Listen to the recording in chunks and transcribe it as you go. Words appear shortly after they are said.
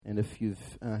And if you've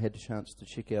had a chance to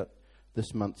check out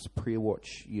this month's prayer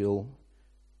watch, you'll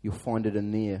find it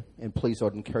in there. And please,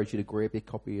 I'd encourage you to grab a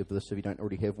copy of this if you don't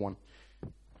already have one.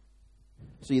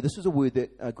 So yeah, this is a word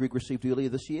that Greg received earlier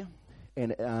this year,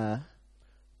 and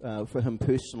for him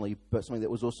personally, but something that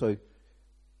was also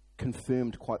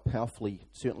confirmed quite powerfully,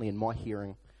 certainly in my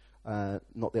hearing,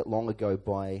 not that long ago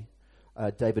by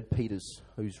David Peters,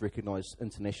 who's recognised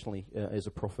internationally as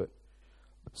a prophet.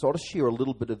 So I'll just share a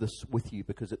little bit of this with you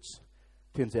because it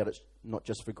turns out it's not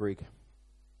just for Greg,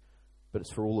 but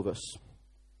it's for all of us.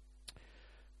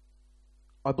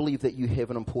 I believe that you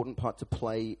have an important part to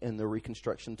play in the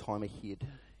reconstruction time ahead.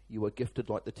 You are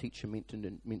gifted like the teacher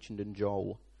mentioned in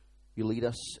Joel. You lead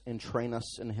us and train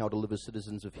us in how to live as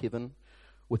citizens of heaven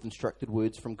with instructed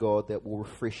words from God that will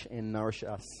refresh and nourish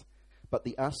us. But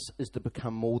the us is to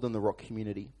become more than the rock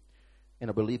community. And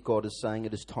I believe God is saying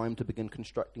it is time to begin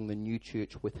constructing the new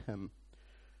church with Him.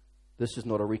 This is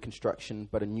not a reconstruction,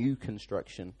 but a new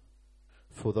construction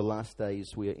for the last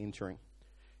days we are entering.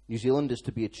 New Zealand is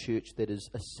to be a church that is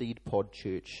a seed pod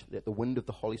church, that the wind of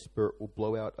the Holy Spirit will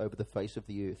blow out over the face of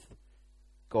the earth.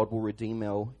 God will redeem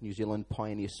our New Zealand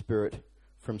pioneer spirit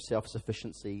from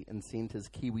self-sufficiency and send His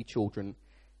Kiwi children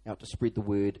out to spread the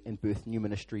word and birth new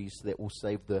ministries that will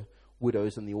save the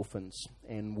widows and the orphans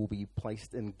and will be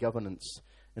placed in governance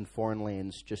in foreign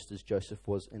lands just as Joseph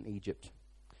was in Egypt.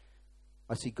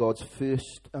 I see God's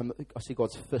fist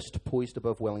poised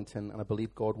above Wellington, and I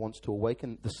believe God wants to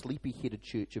awaken the sleepy-headed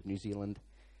church of New Zealand.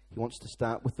 He wants to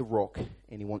start with the rock,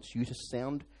 and He wants you to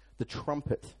sound the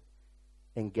trumpet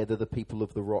and gather the people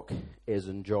of the rock, as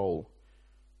in Joel.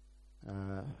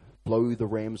 Blow the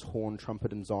ram's horn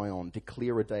trumpet in Zion.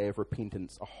 Declare a day of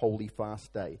repentance, a holy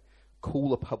fast day.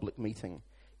 Call a public meeting.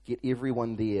 Get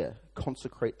everyone there.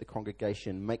 Consecrate the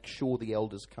congregation. Make sure the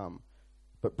elders come.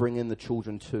 But bring in the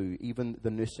children too, even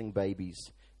the nursing babies,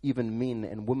 even men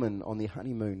and women on their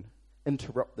honeymoon.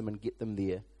 Interrupt them and get them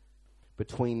there.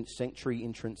 Between sanctuary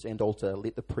entrance and altar,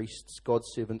 let the priests, God's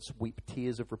servants, weep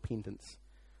tears of repentance.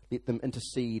 Let them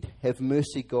intercede. Have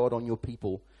mercy, God, on your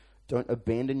people. Don't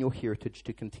abandon your heritage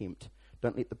to contempt.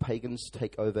 Don't let the pagans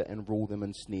take over and rule them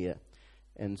and snare.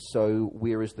 And so,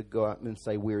 where is the God? And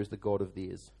say, where is the God of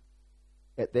theirs?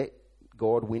 At that,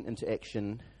 God went into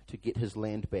action to get His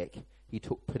land back. He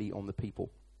took pity on the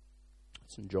people.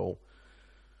 It's in Joel.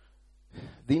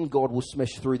 Then God will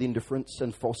smash through the indifference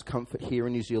and false comfort here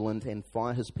in New Zealand and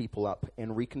fire His people up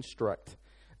and reconstruct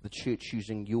the church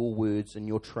using your words and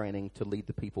your training to lead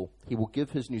the people. He will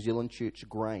give His New Zealand church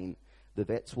grain. The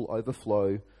vats will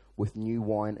overflow with new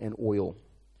wine and oil.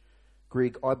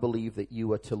 Greg, I believe that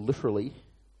you are to literally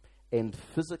and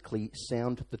physically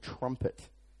sound the trumpet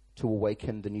to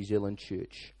awaken the New Zealand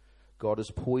church. God is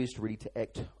poised, ready to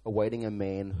act, awaiting a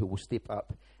man who will step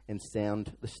up and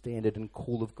sound the standard and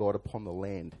call of God upon the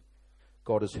land.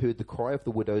 God has heard the cry of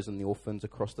the widows and the orphans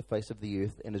across the face of the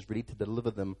earth and is ready to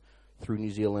deliver them through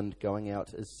New Zealand, going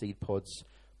out as seed pods,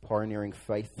 pioneering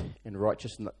faith and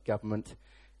righteous government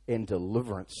and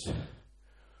deliverance.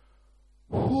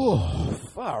 Oh,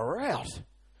 far out.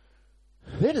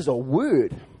 That is a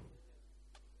word.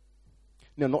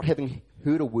 Now, not having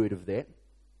heard a word of that,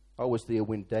 I was there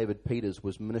when David Peters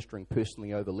was ministering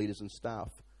personally over leaders and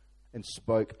staff and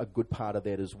spoke a good part of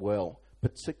that as well.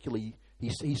 Particularly,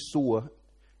 he saw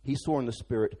in the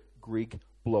Spirit Greg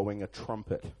blowing a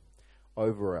trumpet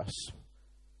over us.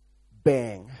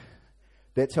 Bang.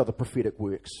 That's how the prophetic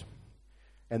works.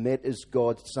 And that is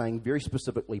God saying very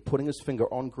specifically, putting His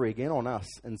finger on Greg and on us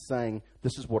and saying,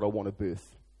 this is what I want to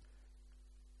birth.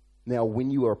 Now,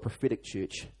 when you are a prophetic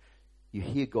church, you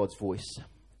hear God's voice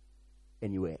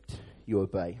and you act, you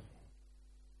obey.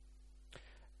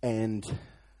 And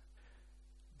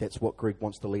that's what Greg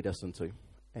wants to lead us into.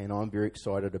 And I'm very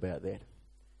excited about that.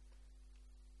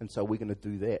 And so we're going to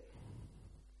do that.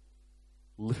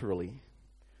 Literally.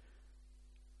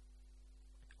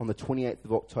 On the 28th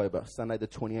of October, Sunday the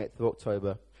 28th of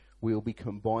October, we will be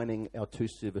combining our two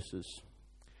services.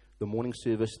 The morning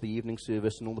service, the evening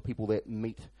service, and all the people that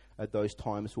meet at those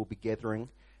times will be gathering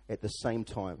at the same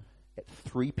time at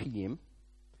 3 p.m.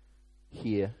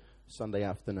 here Sunday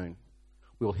afternoon.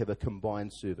 We will have a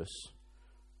combined service.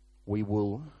 We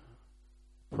will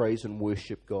praise and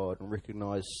worship God and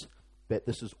recognize that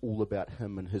this is all about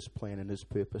Him and His plan and His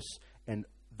purpose, and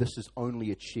this is only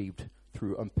achieved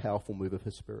through a powerful move of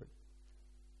His Spirit.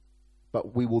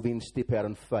 But we will then step out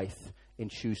in faith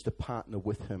and choose to partner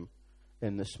with Him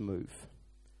in this move.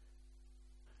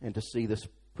 And to see this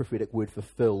prophetic word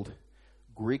fulfilled,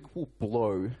 Greg will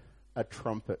blow a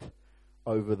trumpet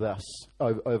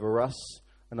over us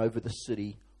and over the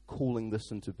city, calling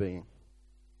this into being.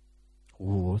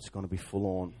 Oh, it's going to be full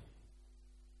on.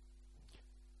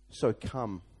 So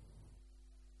come.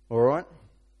 All right?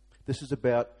 This is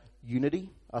about unity,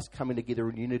 us coming together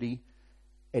in unity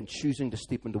and choosing to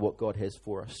step into what God has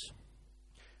for us.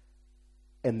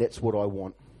 And that's what I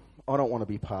want. I don't want to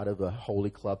be part of a holy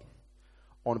club.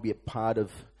 I want to be a part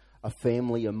of a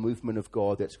family, a movement of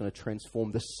God that's going to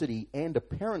transform the city and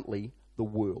apparently the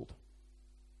world.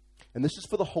 And this is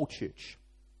for the whole church.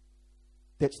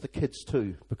 That's the kids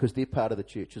too, because they're part of the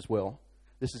church as well.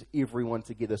 This is everyone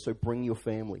together, so bring your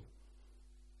family.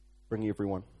 Bring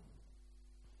everyone.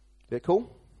 Is that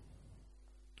cool?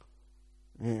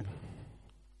 Man,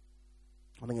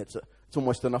 I think it's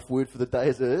almost enough word for the day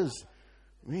as it is.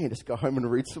 Man, just go home and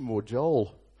read some more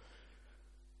Joel.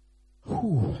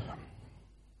 Whew.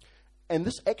 And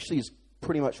this actually is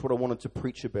pretty much what I wanted to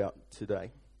preach about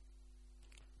today.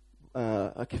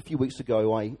 A few weeks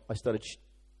ago, I started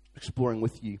exploring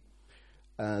with you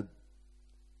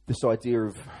this idea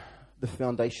of the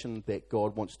foundation that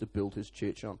God wants to build his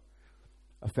church on.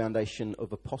 A foundation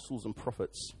of apostles and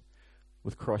prophets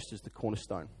with Christ as the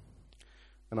cornerstone.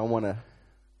 And I want to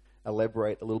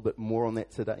elaborate a little bit more on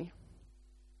that today.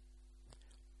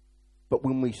 But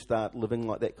when we start living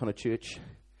like that kind of church,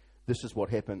 this is what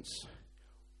happens.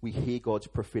 We hear God's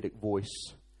prophetic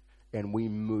voice and we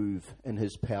move in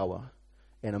his power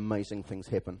and amazing things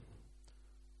happen.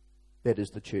 That is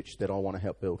the church that I want to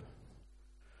help build.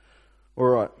 All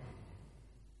right.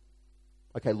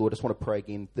 Okay, Lord, I just want to pray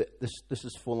again. This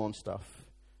is full-on stuff.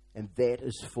 And that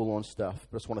is full-on stuff.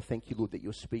 But I just want to thank you, Lord, that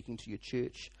you're speaking to your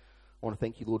church. I want to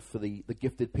thank you, Lord, for the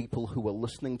gifted people who are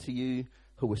listening to you,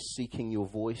 who are seeking your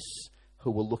voice,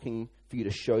 who are looking for you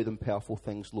to show them powerful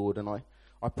things, Lord. And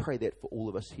I pray that for all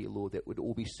of us here, Lord, that we'd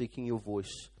all be seeking your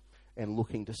voice and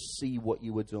looking to see what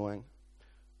you are doing.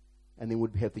 And then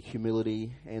we'd have the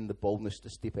humility and the boldness to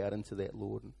step out into that,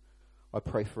 Lord. And I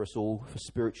pray for us all for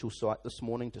spiritual sight this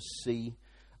morning to see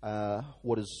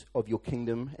what is of your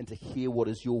kingdom and to hear what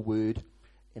is your word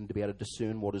and to be able to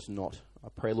discern what is not. I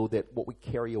pray, Lord, that what we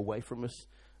carry away from us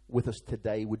with us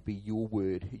today would be your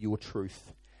word, your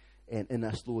truth. And in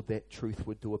us, Lord, that truth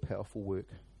would do a powerful work.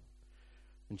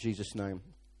 In Jesus' name,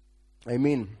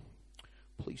 amen.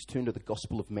 Please turn to the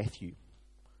Gospel of Matthew.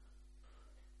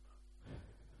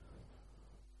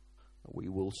 We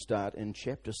will start in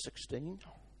chapter 16.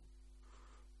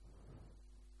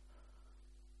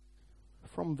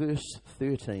 From verse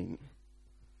 13.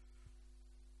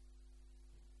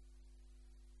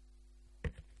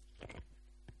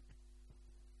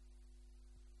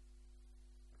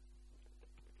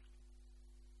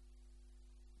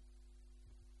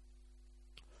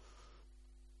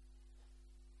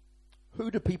 Who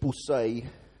do people say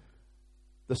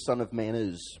the Son of Man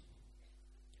is?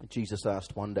 Jesus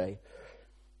asked one day.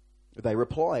 They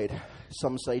replied,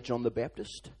 some say John the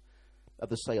Baptist,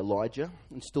 others say Elijah,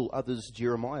 and still others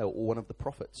Jeremiah or one of the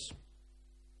prophets.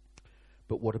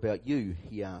 But what about you?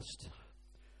 He asked.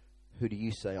 Who do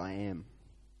you say I am?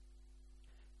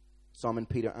 Simon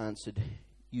Peter answered,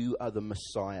 you are the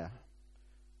Messiah,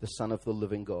 the Son of the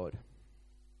living God.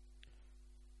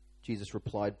 Jesus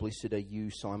replied, blessed are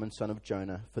you, Simon, son of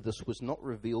Jonah, for this was not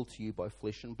revealed to you by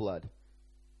flesh and blood,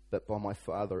 but by my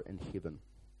Father in heaven.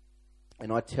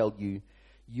 And I tell you,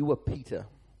 you are Peter,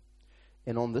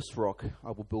 and on this rock I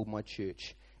will build my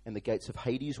church, and the gates of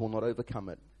Hades will not overcome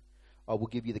it. I will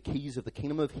give you the keys of the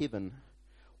kingdom of heaven.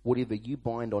 Whatever you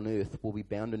bind on earth will be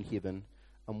bound in heaven,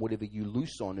 and whatever you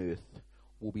loose on earth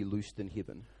will be loosed in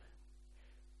heaven.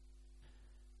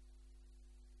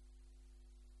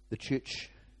 The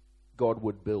church God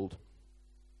would build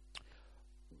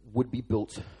would be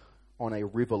built on a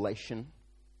revelation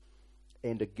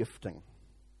and a gifting.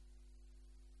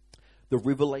 The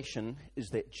revelation is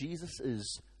that Jesus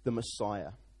is the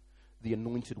Messiah, the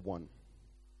anointed one,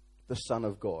 the Son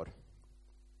of God.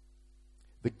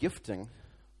 The gifting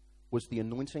was the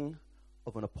anointing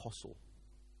of an apostle.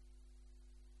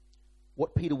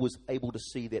 What Peter was able to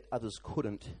see that others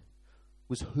couldn't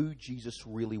was who Jesus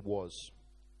really was.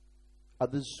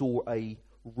 Others saw a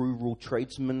rural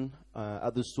tradesman.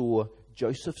 Others saw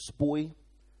Joseph's boy.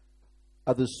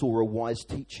 Others saw a wise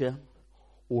teacher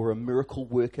or a miracle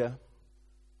worker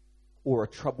or a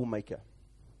troublemaker.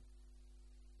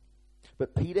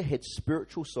 But Peter had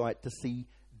spiritual sight to see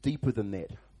deeper than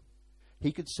that.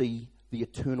 He could see the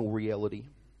eternal reality.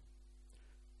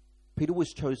 Peter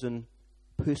was chosen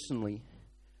personally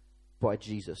by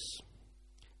Jesus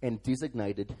and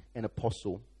designated an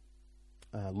apostle.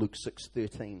 Luke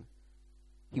 6:13.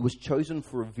 He was chosen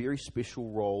for a very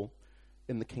special role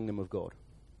in the kingdom of God.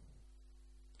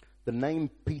 The name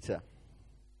Peter,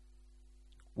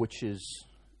 which is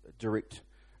a direct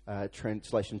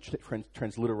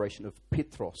transliteration of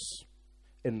Petros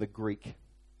in the Greek,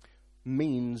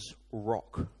 means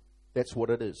rock. That's what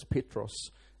it is.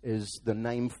 Petros is the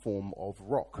name form of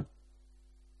rock.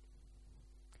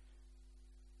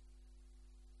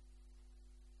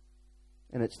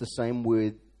 And it's the same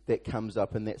word that comes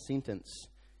up in that sentence.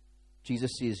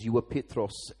 Jesus says, "You are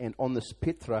Petros, and on this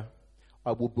Petra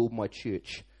I will build my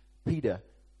church." Peter,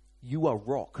 you are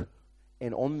rock,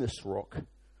 and on this rock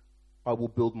I will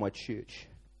build my church.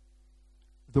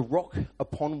 The rock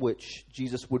upon which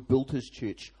Jesus would build his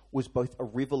church was both a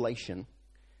revelation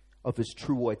of his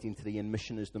true identity and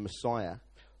mission as the Messiah,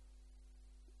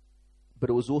 but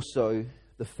it was also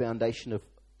the foundation of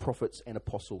prophets and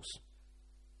apostles,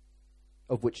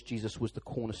 of which Jesus was the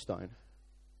cornerstone.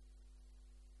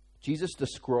 Jesus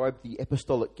described the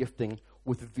apostolic gifting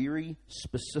with very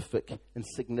specific and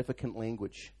significant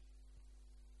language.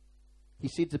 He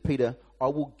said to Peter, "I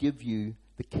will give you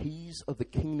the keys of the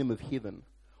kingdom of heaven.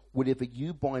 Whatever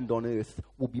you bind on earth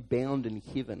will be bound in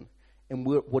heaven, and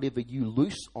whatever you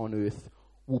loose on earth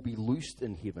will be loosed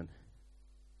in heaven."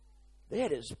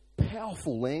 That is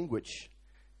powerful language.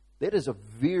 That is a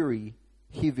very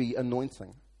heavy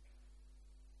anointing.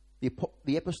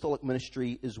 The apostolic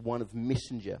ministry is one of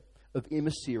messenger, of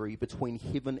emissary between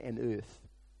heaven and earth.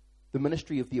 The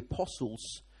ministry of the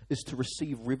apostles is to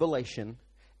receive revelation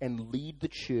and lead the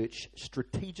church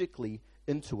strategically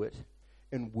into it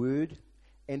in word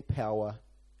and power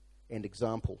and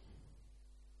example.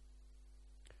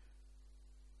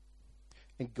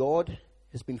 And God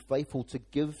has been faithful to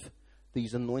give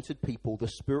these anointed people the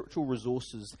spiritual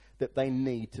resources that they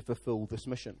need to fulfill this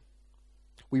mission.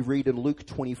 We read in Luke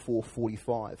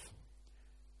 24:45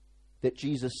 that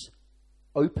Jesus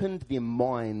opened their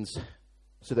minds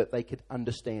so that they could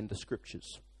understand the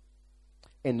scriptures.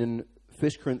 And in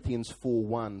 1 Corinthians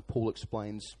 4:1, Paul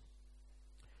explains,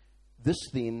 "This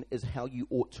then is how you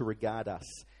ought to regard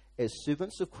us, as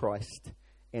servants of Christ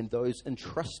and those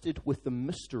entrusted with the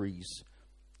mysteries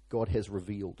God has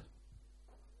revealed."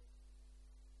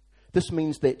 This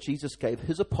means that Jesus gave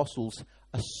his apostles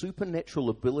a supernatural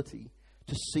ability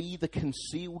to see the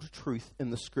concealed truth in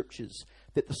the scriptures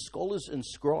that the scholars and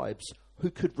scribes who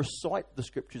could recite the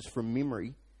scriptures from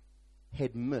memory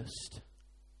had missed.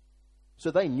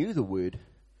 So they knew the word,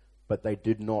 but they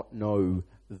did not know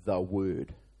the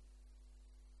word.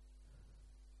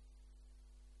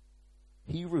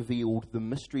 He revealed the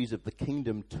mysteries of the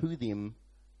kingdom to them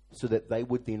so that they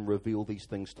would then reveal these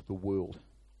things to the world.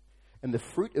 And the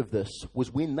fruit of this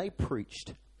was when they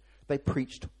preached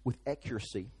with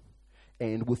accuracy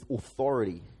and with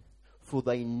authority, for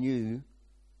they knew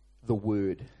the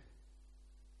word.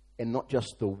 And not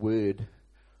just the word,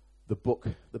 the book,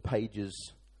 the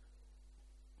pages,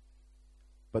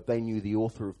 but they knew the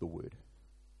author of the word.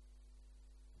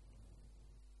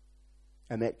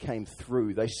 And that came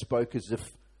through. They spoke as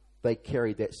if they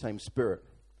carried that same spirit,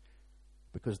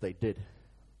 because they did.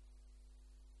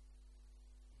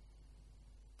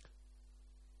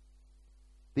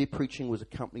 Their preaching was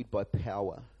accompanied by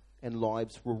power, and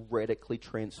lives were radically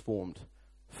transformed,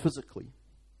 physically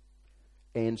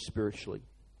and spiritually.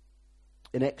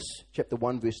 In Acts chapter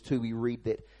 1, verse 2, we read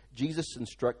that Jesus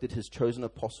instructed his chosen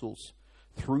apostles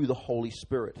through the Holy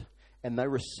Spirit, and they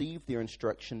received their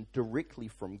instruction directly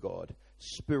from God,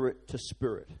 spirit to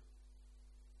spirit.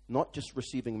 Not just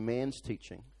receiving man's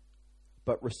teaching,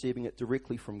 but receiving it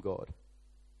directly from God.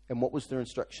 And what was their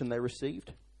instruction they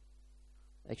received?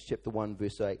 Acts chapter 1,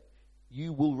 verse 8.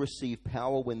 "You will receive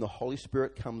power when the Holy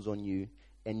Spirit comes on you,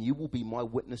 and you will be my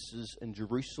witnesses in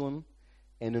Jerusalem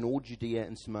and in all Judea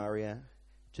and Samaria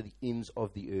to the ends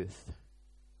of the earth."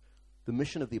 The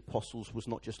mission of the apostles was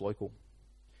not just local,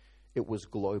 it was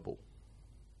global.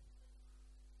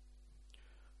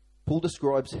 Paul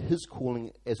describes his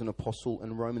calling as an apostle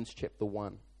in Romans chapter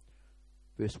 1,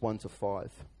 verse 1 to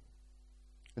 5.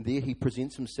 And there he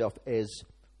presents himself as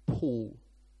Paul,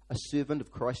 a servant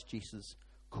of Christ Jesus,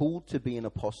 called to be an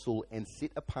apostle and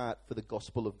set apart for the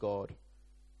gospel of God,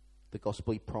 the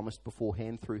gospel he promised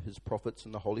beforehand through his prophets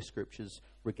in the Holy Scriptures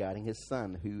regarding his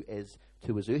Son, who as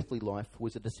to his earthly life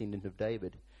was a descendant of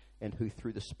David, and who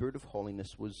through the Spirit of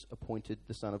holiness was appointed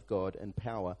the Son of God in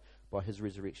power by his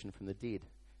resurrection from the dead,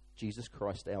 Jesus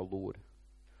Christ our Lord.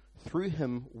 Through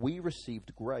him we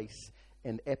received grace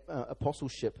and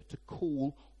apostleship to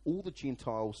call all the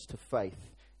Gentiles to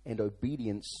faith and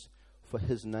obedience for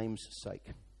his name's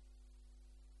sake.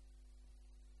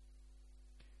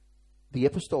 The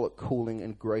apostolic calling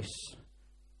and grace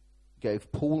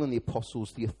gave Paul and the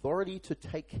apostles the authority to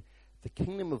take the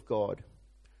kingdom of God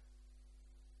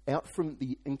out from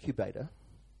the incubator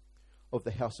of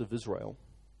the house of Israel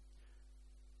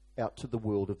out to the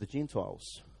world of the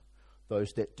Gentiles,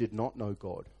 those that did not know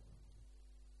God.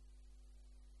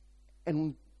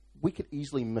 And we could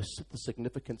easily miss the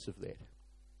significance of that.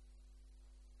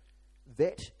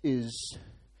 That is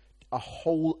a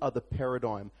whole other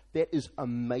paradigm. That is a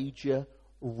major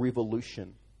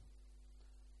revolution.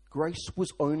 Grace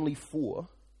was only for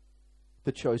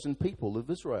the chosen people of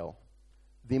Israel.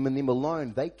 Them and them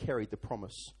alone, they carried the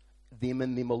promise. Them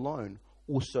and them alone,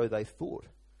 or so they thought.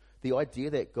 The idea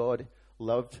that God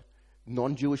loved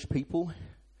non-Jewish people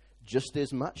just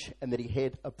as much and that he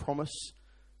had a promise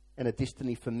and a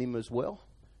destiny for them as well.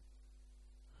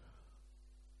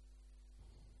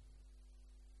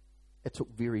 It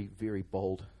took very, very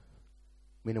bold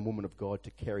men and women of God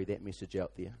to carry that message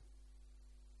out there.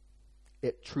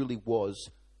 It truly was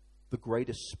the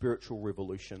greatest spiritual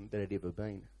revolution that had ever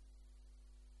been.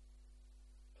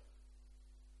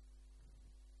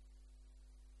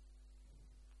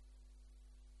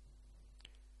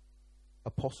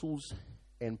 Apostles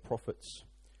and prophets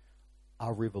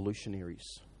are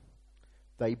revolutionaries.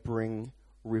 They bring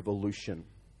revolution.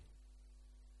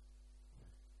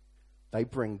 They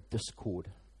bring discord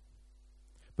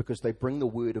because they bring the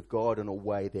word of God in a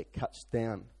way that cuts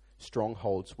down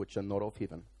strongholds which are not of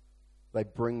heaven. They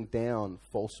bring down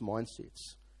false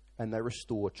mindsets and they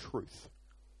restore truth.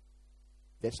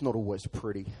 That's not always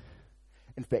pretty.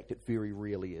 In fact, it very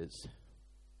rarely is.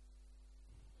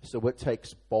 So it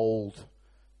takes bold,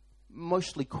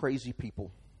 mostly crazy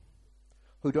people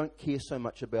who don't care so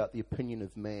much about the opinion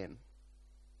of man.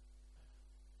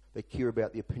 They care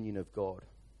about the opinion of God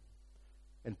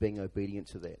and being obedient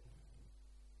to that.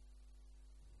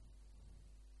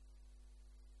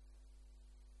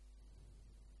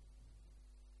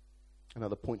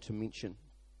 Another point to mention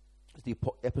is the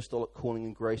apostolic calling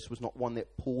and grace was not one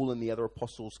that Paul and the other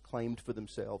apostles claimed for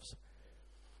themselves.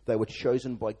 They were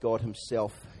chosen by God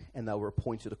himself and they were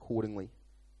appointed accordingly.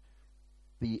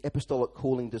 The apostolic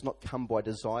calling does not come by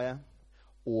desire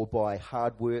or by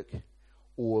hard work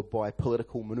or by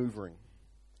political maneuvering.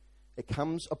 It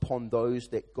comes upon those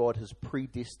that God has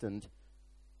predestined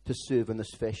to serve in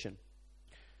this fashion.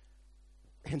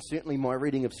 And certainly my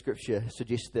reading of Scripture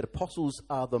suggests that apostles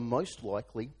are the most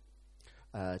likely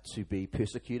to be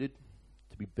persecuted,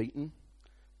 to be beaten,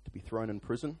 to be thrown in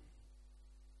prison,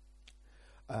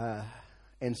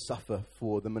 and suffer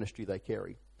for the ministry they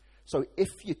carry. So if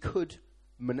you could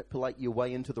manipulate your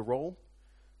way into the role,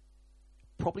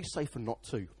 probably safer not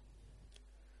to.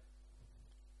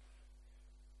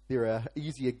 There are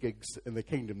easier gigs in the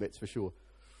kingdom, that's for sure.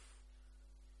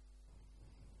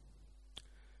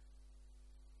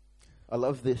 I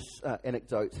love this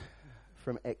anecdote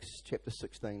from Acts chapter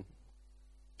 16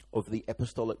 of the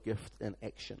apostolic gift in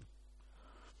action.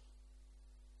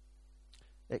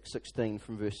 Acts 16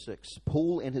 from verse 6.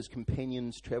 Paul and his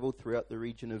companions travelled throughout the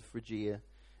region of Phrygia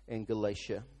and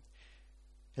Galatia,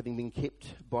 having been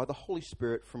kept by the Holy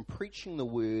Spirit from preaching the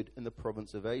word in the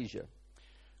province of Asia.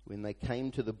 When they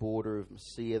came to the border of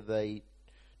Mysia, they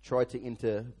tried to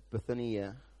enter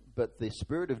Bithynia, but the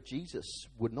Spirit of Jesus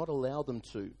would not allow them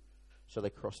to. So they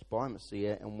crossed by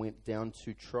Mysia and went down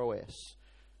to Troas.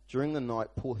 During the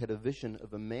night, Paul had a vision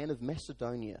of a man of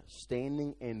Macedonia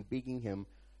standing and begging him,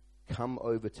 "Come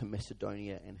over to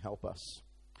Macedonia and help us."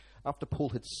 After Paul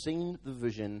had seen the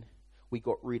vision, we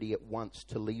got ready at once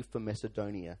to leave for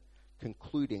Macedonia,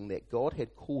 concluding that God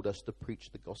had called us to preach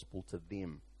the gospel to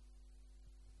them.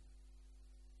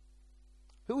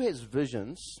 Who has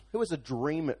visions? Who has a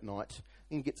dream at night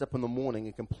and gets up in the morning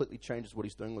and completely changes what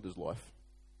he's doing with his life?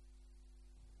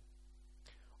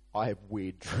 I have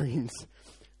weird dreams.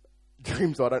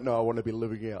 Dreams I don't know I want to be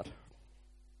living out.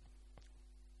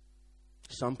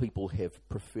 Some people have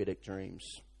prophetic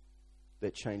dreams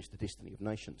that change the destiny of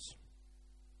nations.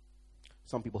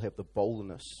 Some people have the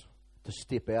boldness to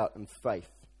step out in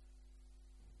faith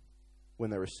when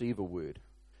they receive a word.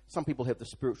 Some people have the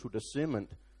spiritual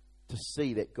discernment to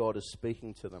see that God is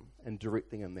speaking to them and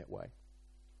directing them that way.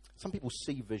 Some people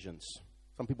see visions.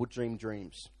 Some people dream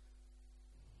dreams.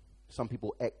 Some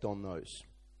people act on those.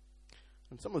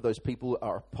 And some of those people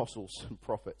are apostles and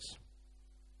prophets.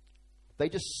 They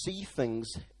just see things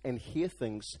and hear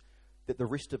things that the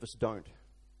rest of us don't.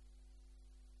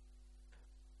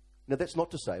 Now, that's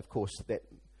not to say, of course, that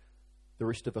the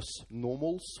rest of us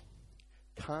normals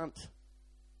can't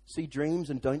see dreams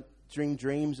and don't dream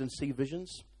dreams and see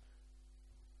visions.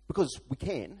 Because we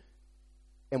can,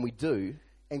 and we do,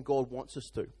 and God wants us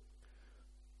to.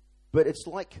 But it's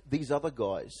like these other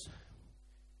guys.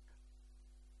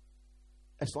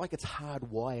 It's like it's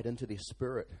hardwired into their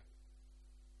spirit.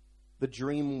 The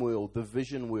dream world, the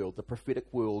vision world, the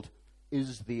prophetic world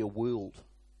is their world.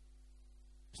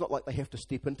 It's not like they have to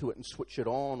step into it and switch it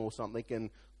on or something and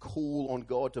call on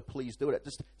God to please do it. It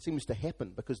just seems to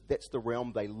happen because that's the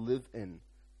realm they live in.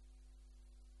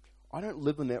 I don't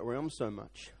live in that realm so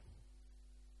much.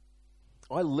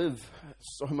 I live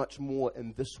so much more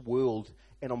in this world,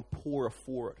 and I'm poorer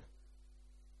for it.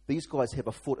 These guys have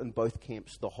a foot in both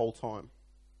camps the whole time.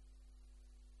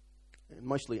 And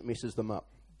mostly it messes them up,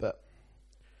 but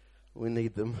we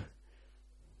need them.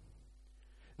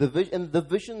 The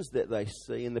visions that they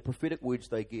see and the prophetic words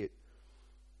they get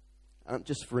aren't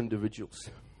just for individuals.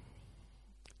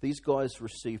 These guys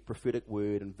receive prophetic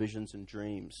word and visions and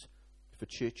dreams for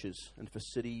churches and for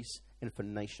cities and for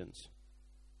nations.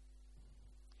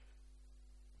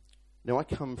 Now, I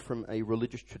come from a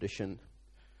religious tradition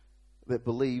that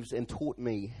believes and taught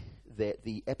me that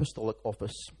the apostolic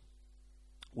office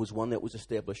was one that was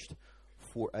established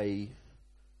for a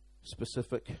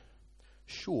specific,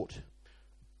 short,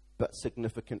 but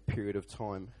significant period of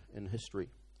time in history.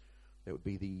 That would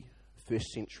be the 1st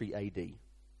century AD.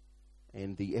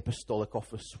 And the apostolic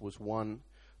office was one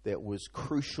that was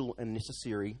crucial and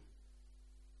necessary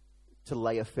to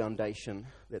lay a foundation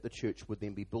that the church would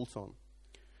then be built on.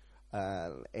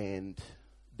 And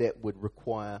that would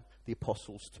require the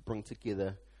apostles to bring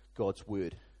together God's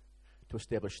word to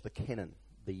establish the canon,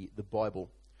 the Bible.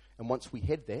 And once we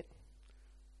had that,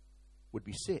 would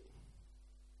be set.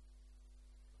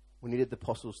 We needed the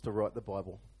apostles to write the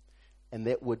Bible, and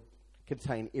that would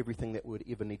contain everything that we would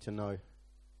ever need to know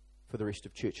for the rest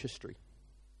of church history.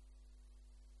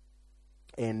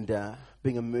 And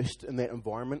being immersed in that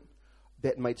environment,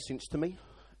 that made sense to me,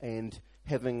 and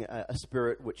having a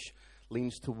spirit which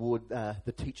leans toward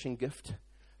the teaching gift,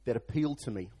 that appealed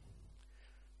to me,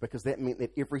 because that meant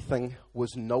that everything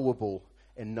was knowable,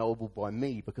 and knowable by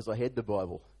me because I had the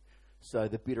Bible. So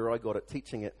the better I got at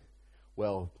teaching it,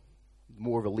 well,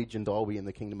 more of a legend I'll be in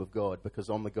the kingdom of God, because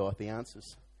I'm the guy with the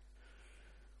answers.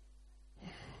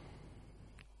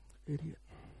 Idiot.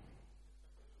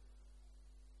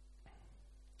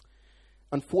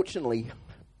 Unfortunately,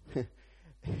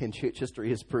 and church history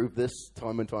has proved this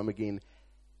time and time again,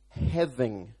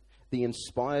 having the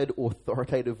inspired,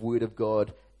 authoritative word of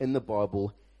God in the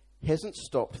Bible hasn't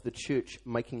stopped the church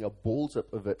making a balls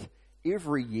up of it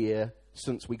every year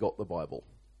since we got the Bible.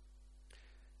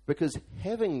 Because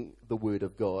having the word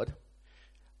of God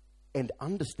and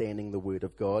understanding the word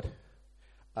of God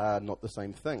are not the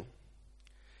same thing.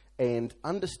 And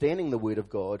understanding the word of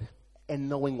God and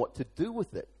knowing what to do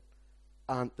with it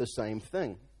aren't the same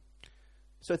thing.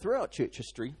 So throughout church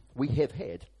history, we have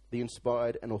had the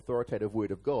inspired and authoritative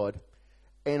word of God,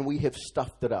 and we have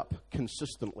stuffed it up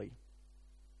consistently,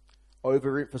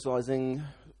 overemphasizing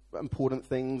important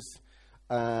things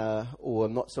or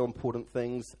not so important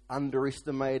things,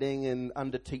 underestimating and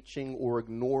underteaching or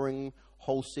ignoring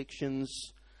whole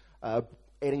sections,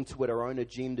 adding to it our own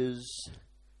agendas,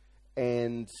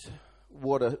 and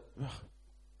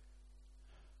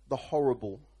the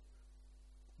horrible,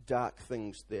 dark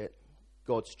things that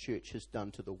God's church has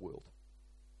done to the world.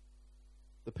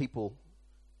 The people,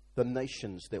 the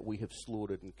nations that we have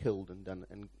slaughtered and killed and done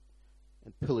and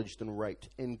pillaged and raped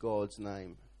in God's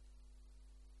name.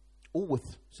 All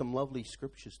with some lovely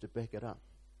scriptures to back it up.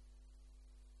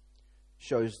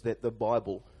 Shows that the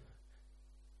Bible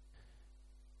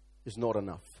is not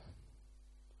enough.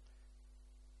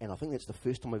 And I think that's the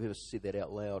first time I've ever said that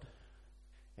out loud.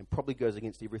 And probably goes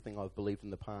against everything I've believed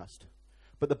in the past.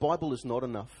 But the Bible is not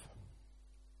enough.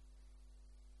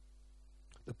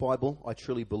 The Bible, I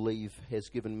truly believe, has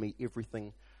given me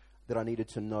everything that I needed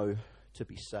to know to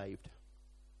be saved.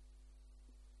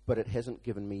 But it hasn't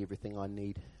given me everything I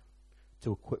need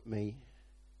to equip me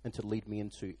and to lead me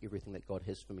into everything that God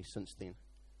has for me since then.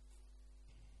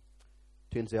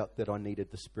 Turns out that I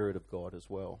needed the Spirit of God as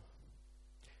well.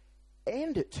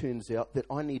 And it turns out that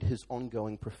I need His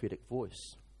ongoing prophetic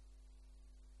voice.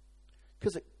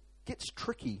 Because it gets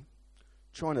tricky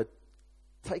trying to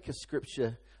take a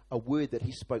scripture, a word that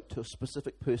He spoke to a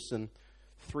specific person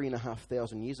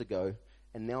 3,500 years ago,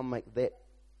 and now make that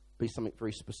be something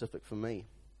very specific for me.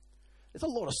 There's a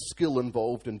lot of skill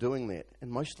involved in doing that, and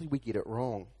mostly we get it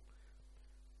wrong.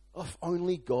 If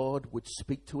only God would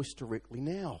speak to us directly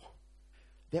now.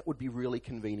 That would be really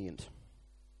convenient.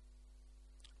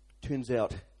 Turns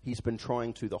out He's been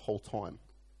trying to the whole time.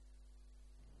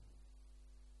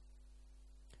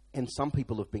 And some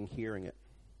people have been hearing it.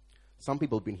 Some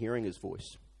people have been hearing His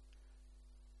voice.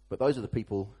 But those are the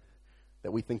people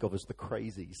that we think of as the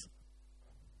crazies.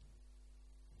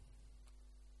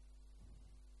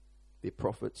 They're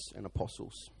prophets and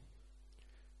apostles.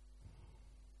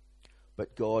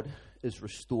 But God is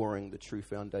restoring the true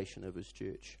foundation of His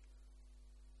church.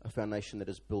 a foundation that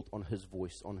is built on his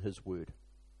voice, on his word.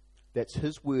 That's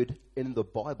his word in the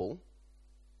Bible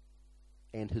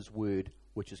and his word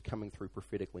which is coming through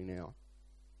prophetically now.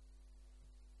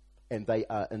 And they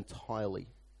are entirely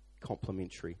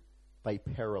complementary. They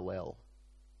parallel.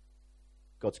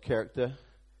 God's character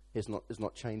is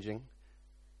not changing.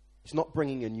 He's not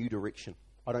bringing a new direction.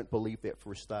 I don't believe that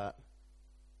for a start.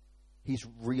 He's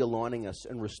realigning us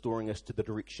and restoring us to the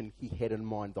direction he had in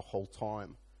mind the whole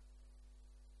time.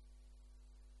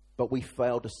 But we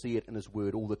fail to see it in his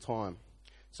word all the time.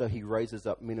 So he raises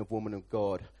up men and women of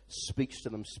God, speaks to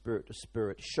them spirit to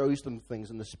spirit, shows them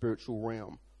things in the spiritual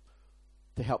realm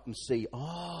to help them see,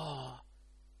 oh,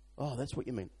 that's what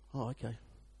you mean. Oh, okay.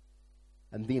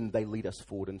 And then they lead us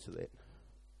forward into that.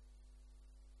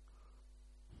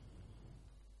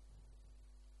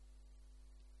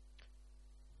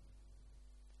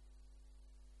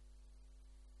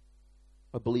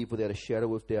 I believe without a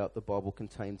shadow of doubt the Bible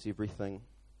contains everything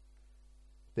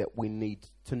that we need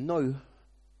to know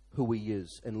who he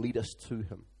is and lead us to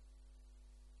him.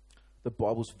 The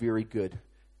Bible's very good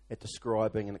at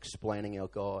describing and explaining our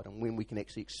God, and when we can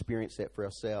actually experience that for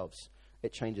ourselves,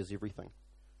 it changes everything.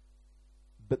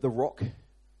 But the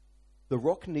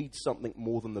rock needs something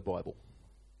more than the Bible.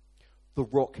 The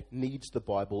rock needs the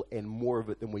Bible and more of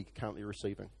it than we're currently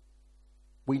receiving.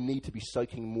 We need to be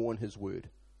soaking more in his word.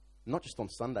 Not just on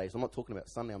Sundays. I'm not talking about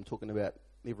Sunday. I'm talking about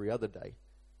every other day.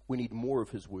 We need more of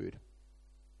his word.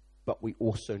 But we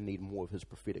also need more of his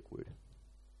prophetic word.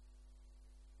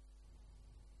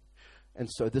 And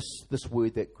so this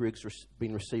word that Greg's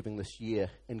been receiving this year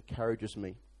encourages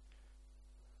me.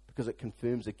 Because it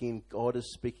confirms again, God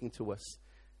is speaking to us.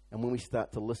 And when we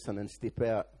start to listen and step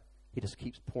out, he just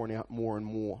keeps pouring out more and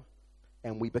more.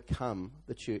 And we become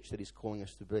the church that he's calling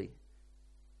us to be.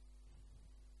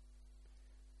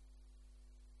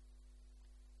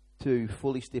 To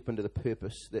fully step into the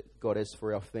purpose that God has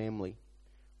for our family,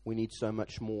 we need so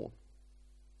much more.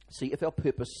 See, if our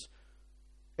purpose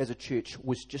as a church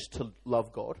was just to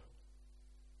love God,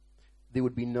 there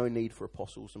would be no need for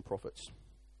apostles and prophets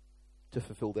to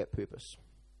fulfill that purpose.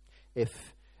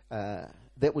 If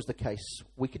that was the case,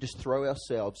 we could just throw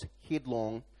ourselves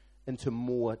headlong into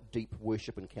more deep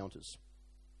worship encounters.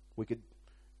 We could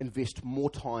invest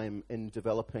more time in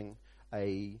developing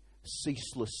a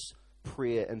ceaseless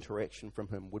prayer interaction from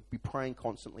him. Would be praying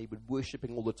constantly, would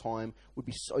worshipping all the time, would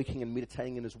be soaking and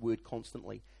meditating in his word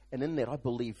constantly. And in that, I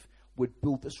believe, would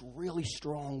build this really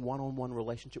strong one-on-one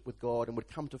relationship with God and would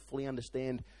come to fully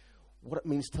understand what it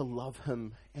means to love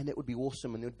him. And that would be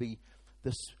awesome. And there would be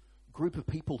this group of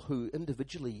people who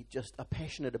individually just are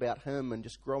passionate about him and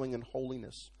just growing in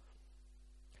holiness.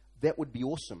 That would be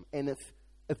awesome. And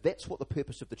if that's what the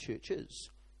purpose of the church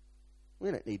is, we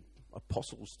don't need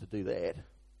apostles to do that.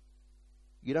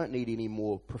 You don't need any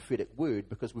more prophetic word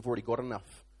because we've already got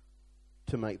enough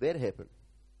to make that happen.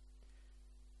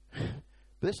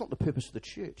 But that's not the purpose of the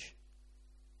church.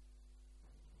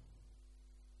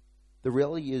 The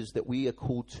reality is that we are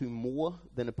called to more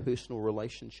than a personal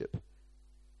relationship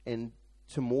and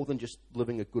to more than just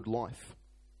living a good life.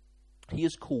 He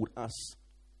has called us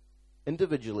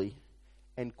individually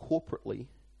and corporately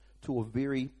to a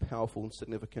very powerful and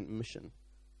significant mission.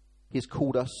 He has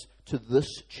called us to this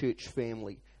church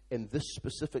family in this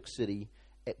specific city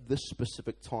at this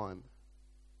specific time.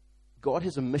 God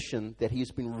has a mission that he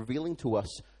has been revealing to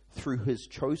us through his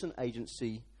chosen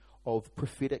agency of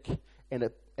prophetic and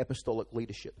apostolic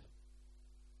leadership.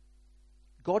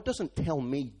 God doesn't tell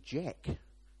me jack.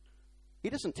 He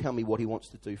doesn't tell me what he wants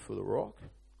to do for the rock.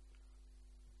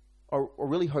 I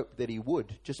really hope that he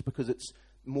would, just because it's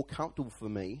more comfortable for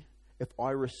me if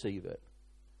I receive it.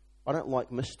 I don't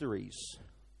like mysteries.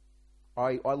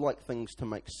 I like things to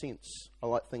make sense. I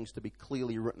like things to be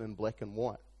clearly written in black and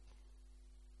white.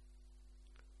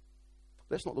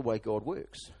 That's not the way God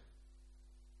works.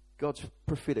 God's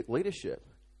prophetic leadership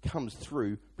comes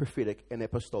through prophetic and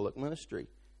apostolic ministry.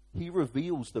 He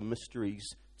reveals the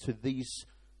mysteries to these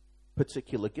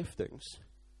particular giftings.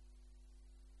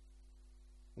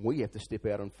 We have to step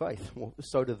out in faith. Well,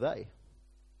 so do they.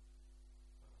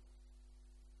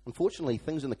 Unfortunately,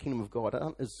 things in the kingdom of God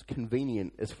aren't as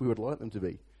convenient as we would like them to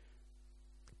be.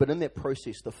 But in that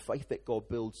process, the faith that God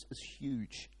builds is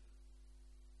huge.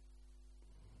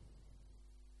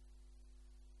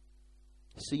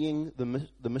 Seeing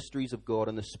the mysteries of God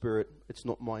in the Spirit, it's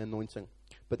not my anointing.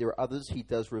 But there are others he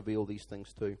does reveal these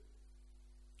things to.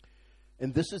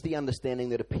 And this is the understanding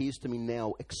that appears to me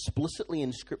now explicitly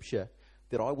in Scripture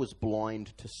that I was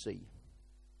blind to see.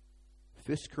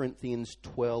 1 Corinthians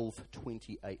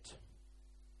 12:28.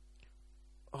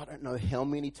 I don't know how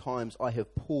many times I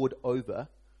have pored over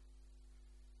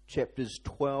chapters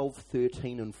 12,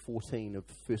 13, and 14 of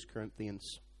 1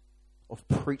 Corinthians. I've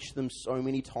preached them so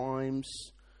many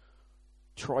times.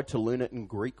 Tried to learn it in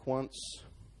Greek once.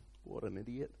 What an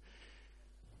idiot.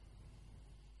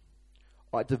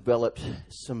 I developed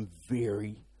some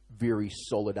very, very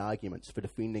solid arguments for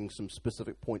defending some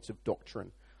specific points of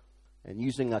doctrine. And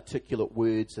using articulate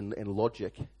words and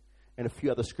logic and a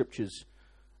few other scriptures,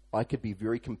 I could be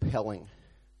very compelling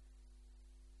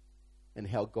in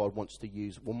how God wants to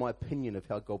use, well, my opinion of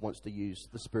how God wants to use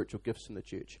the spiritual gifts in the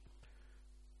church.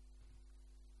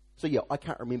 So yeah, I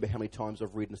can't remember how many times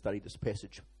I've read and studied this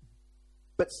passage.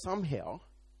 But somehow,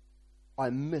 I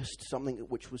missed something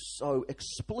which was so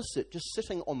explicit, just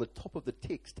sitting on the top of the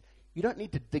text. You don't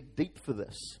need to dig deep for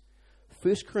this.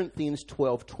 1 Corinthians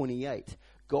 12:28.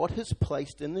 God has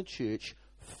placed in the church,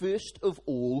 first of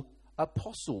all,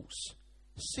 apostles.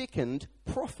 Second,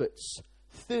 prophets.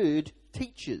 Third,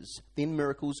 teachers. Then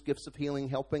miracles, gifts of healing,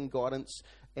 helping, guidance,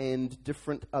 and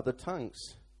different other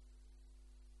tongues.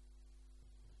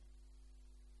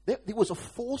 There was a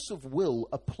force of will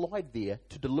applied there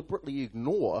to deliberately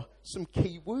ignore some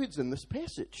key words in this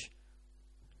passage.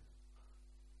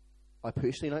 I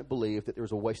personally don't believe that there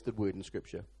is a wasted word in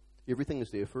Scripture. Everything is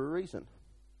there for a reason.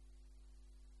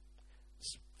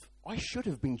 I should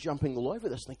have been jumping all over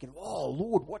this thinking, oh,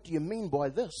 Lord, what do you mean by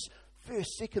this?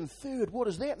 First, second, third, what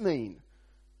does that mean?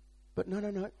 But no.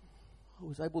 I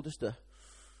was able just to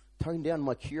tone down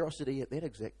my curiosity at that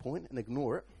exact point and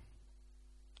ignore it.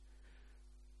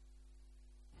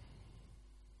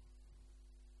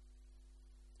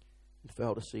 And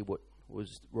fail to see what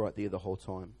was right there the whole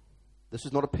time. This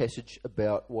is not a passage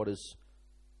about what is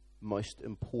most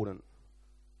important.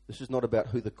 This is not about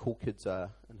who the cool kids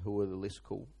are and who are the less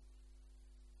cool.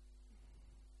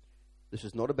 This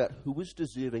is not about who is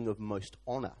deserving of most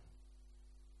honor.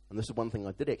 And this is one thing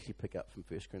I did actually pick up from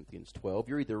 1 Corinthians 12.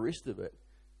 You read the rest of it,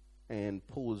 and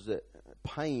Paul is at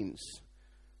pains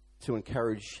to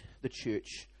encourage the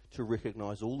church to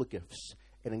recognize all the gifts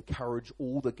and encourage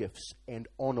all the gifts and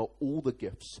honor all the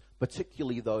gifts,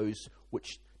 particularly those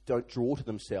which don't draw to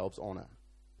themselves honor.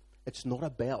 It's not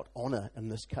about honor in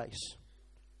this case,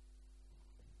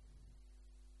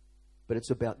 but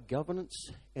it's about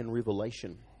governance and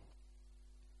revelation.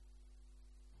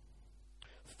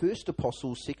 First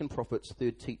apostles, second prophets,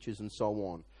 third teachers, and so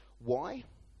on. Why?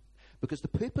 Because the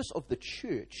purpose of the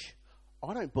church,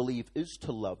 I don't believe, is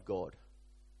to love God.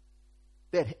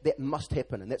 That must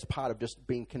happen, and that's part of just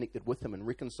being connected with Him and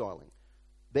reconciling.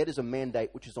 That is a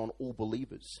mandate which is on all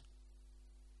believers.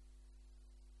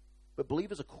 But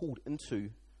believers are called into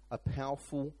a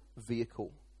powerful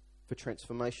vehicle for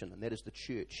transformation, and that is the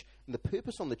church. And the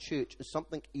purpose on the church is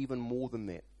something even more than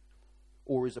that,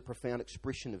 or is a profound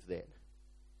expression of that.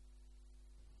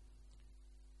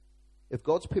 If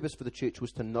God's purpose for the church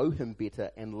was to know Him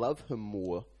better and love Him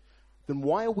more, then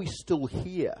why are we still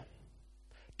here?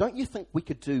 Don't you think we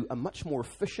could do a much more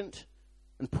efficient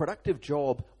and productive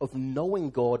job of knowing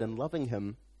God and loving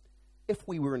Him if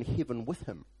we were in heaven with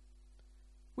Him?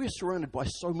 We're surrounded by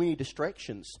so many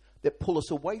distractions that pull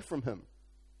us away from Him.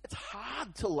 It's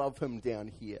hard to love Him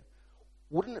down here.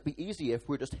 Wouldn't it be easier if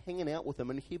we were just hanging out with Him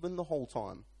in heaven the whole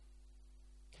time?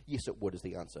 Yes, it would is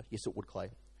the answer. Yes, it would,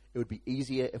 Clay. It would be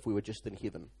easier if we were just in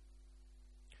heaven.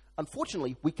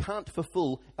 Unfortunately, we can't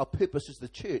fulfill our purpose as the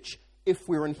church if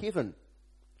we're in heaven.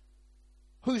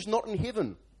 Who's not in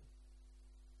heaven?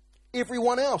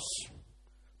 Everyone else.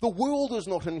 The world is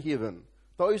not in heaven.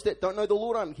 Those that don't know the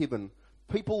Lord aren't in heaven.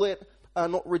 People that are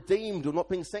not redeemed or not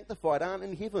being sanctified aren't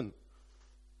in heaven.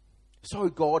 So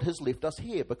God has left us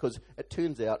here because it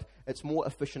turns out it's more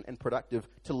efficient and productive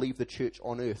to leave the church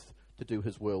on earth to do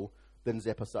His will than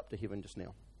zap us up to heaven just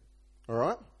now. All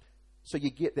right? So you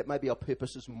get that maybe our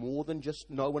purpose is more than just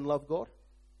know and love God.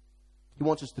 He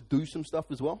wants us to do some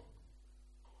stuff as well.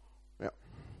 Yeah.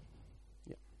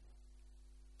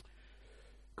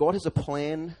 God has a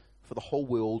plan for the whole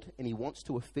world, and He wants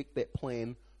to effect that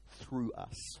plan through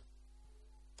us.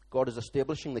 God is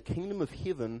establishing the kingdom of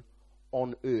heaven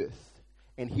on earth,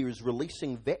 and He is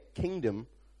releasing that kingdom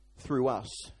through us,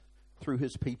 through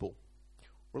His people.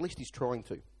 Or at least He's trying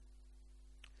to.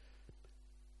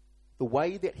 The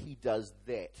way that He does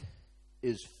that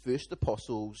is first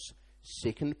apostles,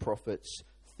 second prophets,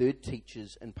 third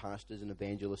teachers and pastors and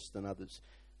evangelists and others.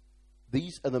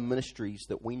 These are the ministries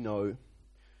that we know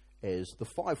as the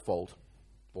fivefold.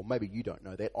 Well, maybe you don't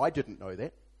know that. I didn't know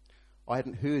that. I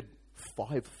hadn't heard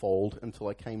fivefold until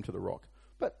I came to the Rock.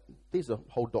 But there's a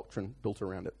whole doctrine built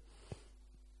around it.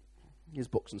 There's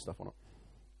books and stuff on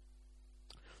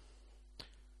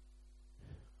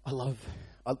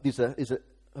it. There's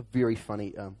a very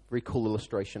funny, very cool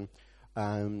illustration.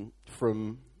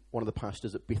 from one of the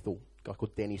pastors at Bethel, a guy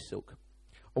called Danny Silk.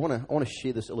 I want to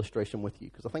share this illustration with you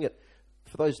because I think it,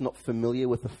 for those not familiar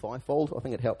with the fivefold, I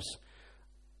think it helps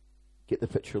get the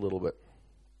picture a little bit.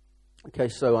 Okay,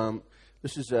 so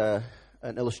this is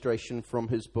an illustration from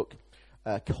his book,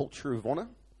 Culture of Honor.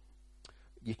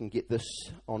 You can get this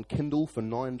on Kindle for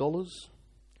 $9. If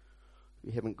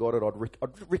you haven't got it, I'd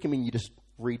recommend you just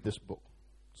read this book.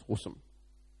 It's awesome.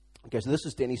 Okay, so this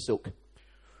is Danny Silk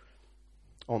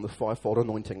on the fivefold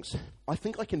anointings. I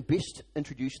think I can best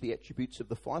introduce the attributes of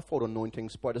the fivefold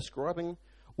anointings by describing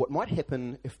what might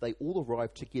happen if they all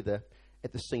arrived together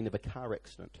at the scene of a car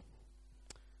accident.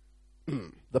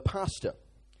 The pastor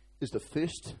is the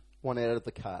first one out of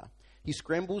the car. He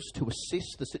scrambles to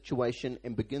assess the situation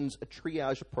and begins a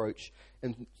triage approach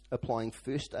in applying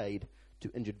first aid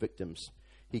to injured victims.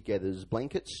 He gathers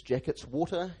blankets, jackets,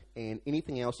 water, and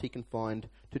anything else he can find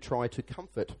to try to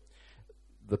comfort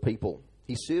the people.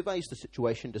 He surveys the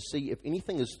situation to see if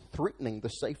anything is threatening the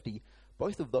safety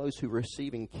both of those who are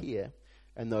receiving care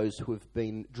and those who have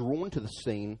been drawn to the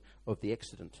scene of the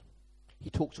accident. He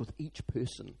talks with each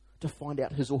person to find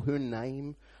out his or her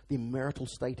name, their marital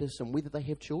status, and whether they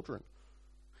have children.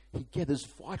 He gathers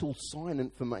vital sign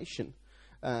information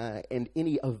and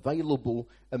any available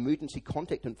emergency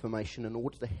contact information in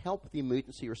order to help the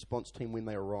emergency response team when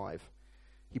they arrive.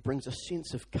 He brings a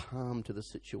sense of calm to the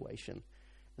situation,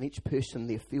 and each person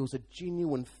there feels a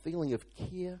genuine feeling of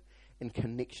care and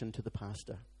connection to the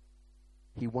pastor.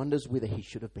 He wonders whether he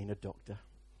should have been a doctor.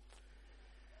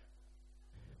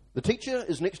 The teacher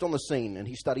is next on the scene, and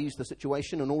he studies the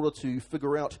situation in order to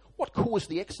figure out what caused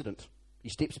the accident. He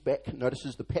steps back,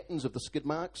 notices the patterns of the skid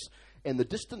marks, and the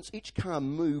distance each car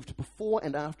moved before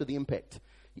and after the impact.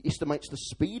 He estimates the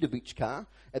speed of each car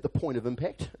at the point of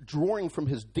impact. Drawing from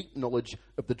his deep knowledge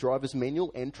of the driver's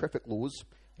manual and traffic laws,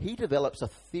 he develops a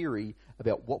theory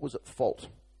about what was at fault.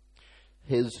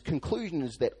 His conclusion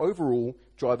is that overall,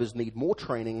 drivers need more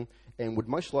training and would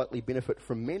most likely benefit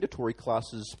from mandatory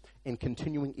classes and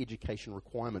continuing education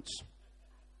requirements.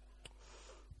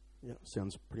 Yeah,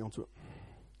 sounds pretty onto it.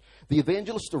 The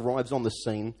evangelist arrives on the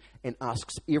scene and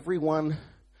asks everyone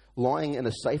lying in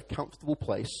a safe, comfortable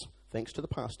place, thanks to the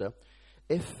pastor,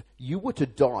 if you were to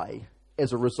die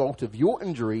as a result of your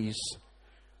injuries,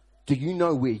 do you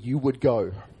know where you would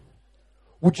go?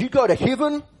 Would you go to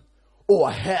heaven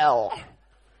or hell?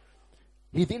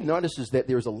 He then notices that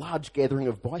there is a large gathering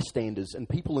of bystanders and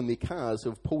people in their cars who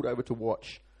have pulled over to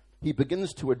watch. He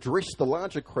begins to address the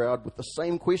larger crowd with the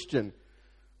same question.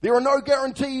 There are no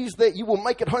guarantees that you will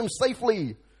make it home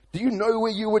safely. Do you know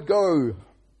where you would go?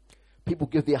 People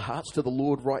give their hearts to the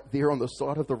Lord right there on the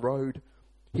side of the road.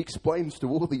 He explains to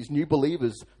all these new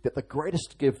believers that the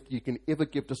greatest gift you can ever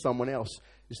give to someone else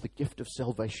is the gift of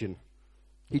salvation.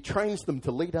 He trains them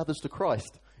to lead others to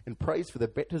Christ and prays for the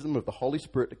baptism of the Holy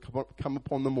Spirit to come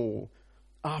upon them all.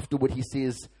 Afterward, he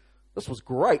says, this was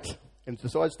great, and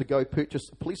decides to go purchase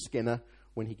a police scanner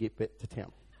when he gets back to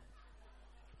town.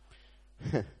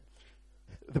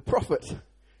 The prophet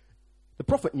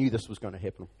knew this was going to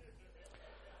happen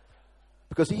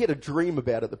because he had a dream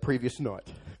about it the previous night.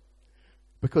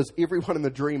 Because everyone in the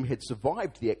dream had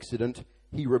survived the accident,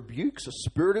 he rebukes a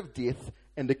spirit of death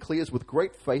and declares with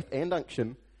great faith and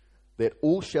unction that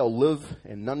all shall live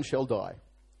and none shall die.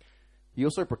 He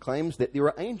also proclaims that there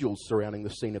are angels surrounding the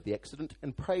scene of the accident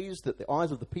and prays that the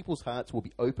eyes of the people's hearts will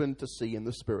be opened to see in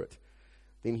the Spirit.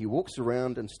 Then he walks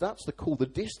around and starts to call the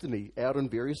destiny out on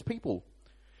various people.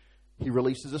 He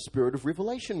releases a spirit of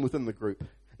revelation within the group.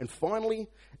 And finally,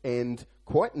 and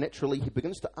quite naturally, he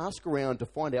begins to ask around to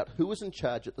find out who is in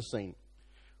charge at the scene.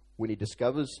 When he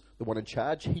discovers the one in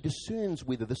charge, he discerns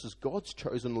whether this is God's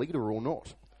chosen leader or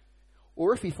not.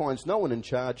 Or if he finds no one in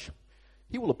charge,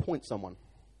 he will appoint someone.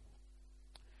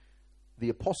 The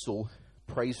apostle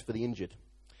prays for the injured.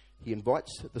 He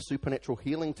invites the supernatural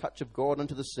healing touch of God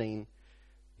into the scene.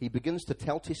 He begins to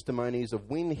tell testimonies of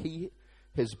when he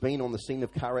has been on the scene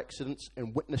of car accidents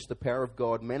and witnessed the power of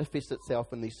God manifest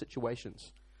itself in these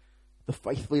situations. The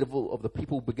faith level of the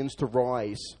people begins to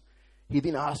rise. He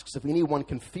then asks if anyone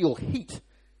can feel heat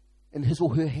in his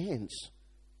or her hands.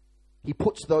 He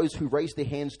puts those who raise their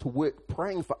hands to work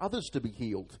praying for others to be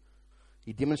healed.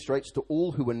 He demonstrates to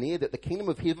all who are near that the kingdom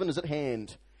of heaven is at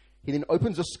hand. He then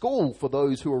opens a school for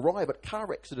those who arrive at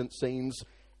car accident scenes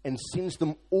and sends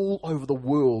them all over the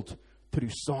world to do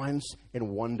signs and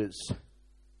wonders.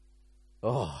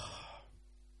 Oh.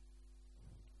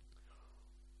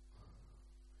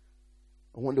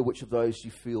 I wonder which of those you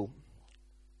feel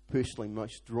personally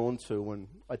most drawn to and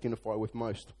identify with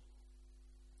most.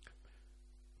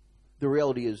 The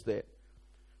reality is that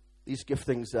these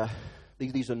giftings are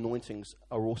these anointings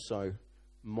are also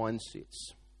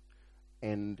mindsets,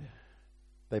 and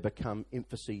they become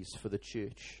emphases for the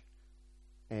church.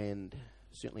 And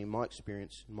certainly in my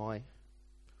experience, in my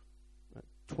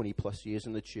 20 plus years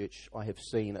in the church, I have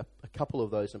seen a couple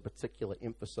of those in particular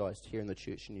emphasised here in the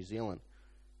church in New Zealand.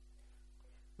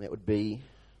 And that would be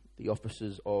the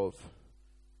offices of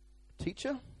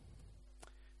teacher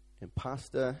and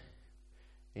pastor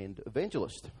and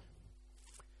evangelist.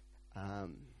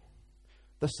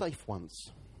 The safe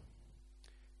ones.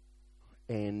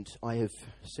 And I have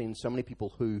seen so many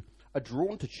people who are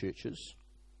drawn to churches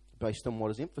based on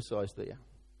what is emphasised there.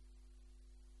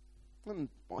 And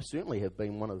I certainly have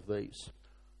been one of these.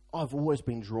 I've always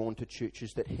been drawn to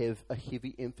churches that have a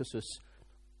heavy emphasis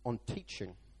on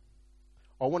teaching.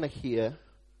 I want to hear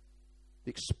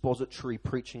the expository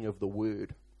preaching of the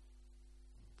word.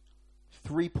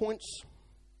 3 points.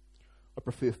 I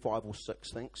prefer 5 or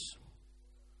 6, thanks.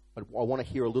 I want to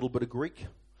hear a little bit of Greek,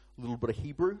 a little bit of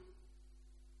Hebrew.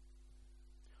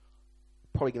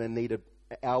 Probably going to need an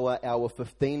hour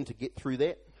 15 to get through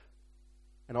that.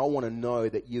 And I want to know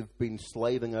that you've been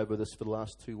slaving over this for the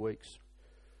last 2 weeks.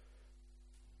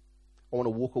 I want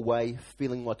to walk away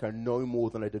feeling like I know more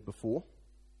than I did before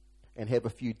and have a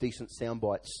few decent sound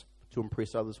bites to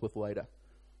impress others with later.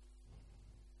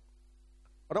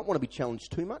 I don't want to be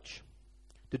challenged too much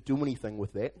to do anything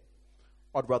with that.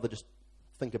 I'd rather just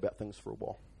think about things for a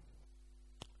while.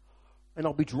 And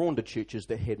I'll be drawn to churches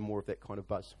that had more of that kind of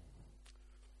buzz.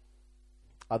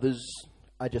 Others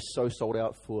are just so sold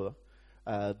out for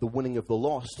the winning of the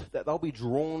lost that they'll be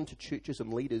drawn to churches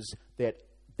and leaders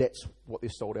that's what they're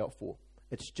sold out for.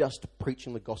 It's just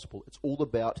preaching the gospel. It's all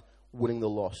about winning the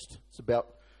lost. It's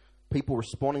about people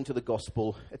responding to the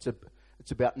gospel. It's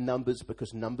about numbers,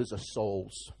 because numbers are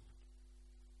souls.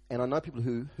 And I know people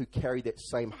who carry that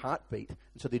same heartbeat,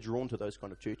 and so they're drawn to those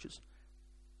kind of churches.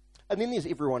 And then there's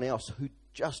everyone else who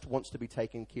just wants to be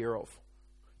taken care of,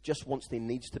 just wants their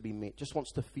needs to be met, just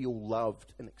wants to feel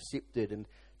loved and accepted, and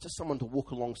just someone to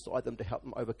walk alongside them to help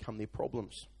them overcome their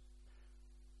problems.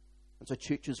 And so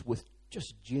churches with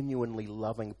just genuinely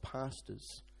loving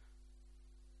pastors,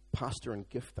 pastor and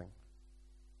gifting,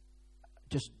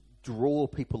 just draw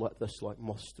people like this like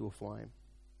moths to a flame.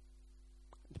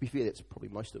 And to be fair, that's probably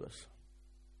most of us.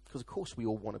 Because of course we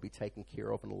all want to be taken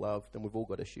care of and loved, and we've all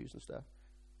got issues and stuff.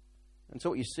 And so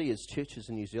what you see is churches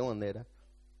in New Zealand that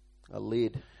are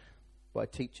led by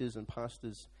teachers and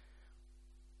pastors,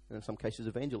 and in some cases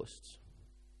evangelists.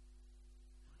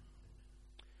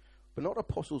 But not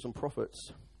apostles and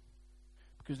prophets,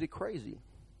 because they're crazy.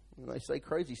 And they say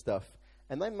crazy stuff,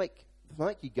 and they make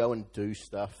you go and do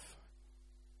stuff.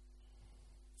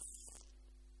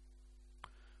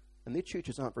 And their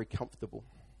churches aren't very comfortable.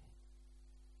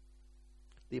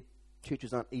 Their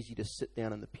churches aren't easy to sit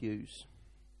down in the pews.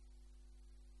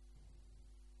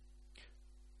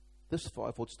 This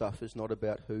fivefold stuff is not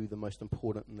about who the most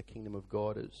important in the kingdom of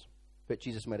God is. But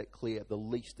Jesus made it clear, the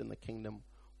least in the kingdom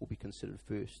will be considered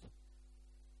first.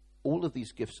 All of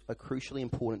these gifts are crucially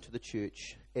important to the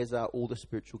church, as are all the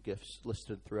spiritual gifts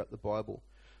listed throughout the Bible.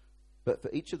 But for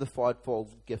each of the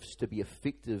fivefold gifts to be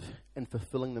effective in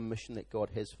fulfilling the mission that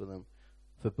God has for them,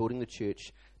 for building the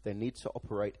church, they need to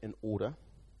operate in order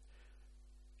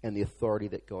and the authority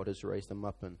that God has raised them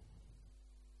up in.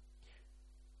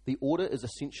 The order is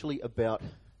essentially about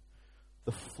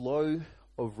the flow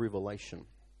of revelation.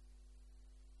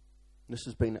 This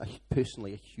has been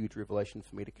personally a huge revelation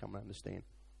for me to come and understand.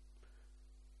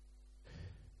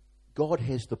 God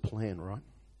has the plan, right?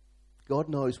 God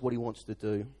knows what he wants to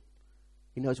do.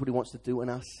 He knows what he wants to do in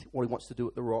us, what he wants to do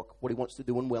at the Rock, what he wants to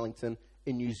do in Wellington,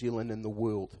 in New Zealand, in the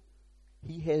world.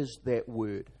 He has that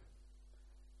word.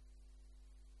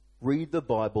 Read the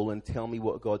Bible and tell me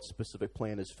what God's specific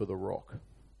plan is for the Rock.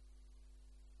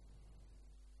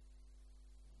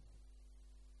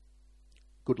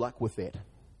 Good luck with that.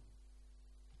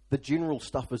 The general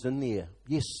stuff is in there.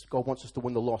 Yes, God wants us to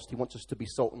win the lost. He wants us to be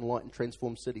salt and light and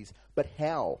transform cities. But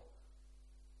how?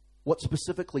 What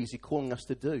specifically is he calling us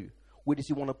to do? Where does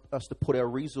he want us to put our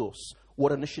resource?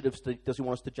 What initiatives does he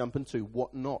want us to jump into?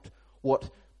 What not? What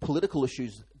political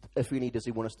issues, if any, does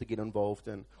he want us to get involved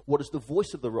in? What is the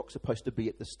voice of the Rock supposed to be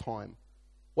at this time?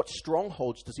 What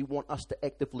strongholds does he want us to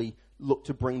actively look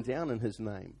to bring down in his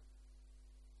name?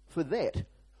 For that,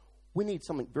 we need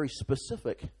something very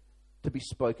specific to be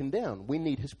spoken down. We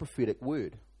need his prophetic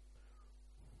word.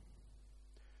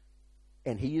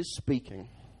 And he is speaking.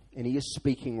 And he is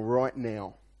speaking right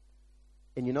now.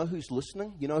 And you know who's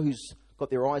listening? You know who's got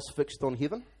their eyes fixed on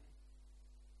heaven?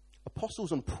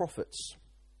 Apostles and prophets.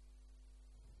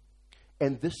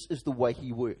 And this is the way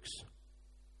he works.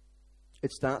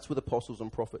 It starts with apostles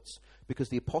and prophets, because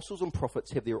the apostles and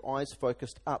prophets have their eyes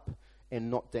focused up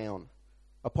and not down.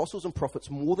 Apostles and prophets,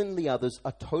 more than the others,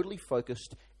 are totally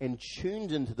focused and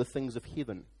tuned into the things of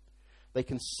heaven. They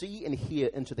can see and hear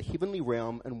into the heavenly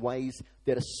realm in ways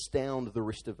that astound the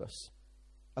rest of us.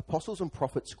 Apostles and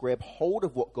prophets grab hold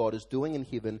of what God is doing in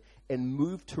heaven and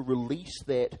move to release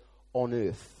that on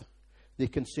earth. Their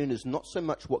concern is not so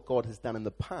much what God has done in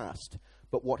the past,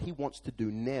 but what he wants to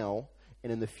do now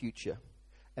and in the future,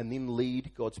 and then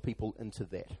lead God's people into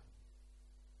that.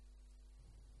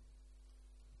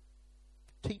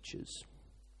 Teachers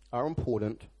are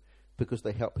important because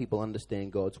they help people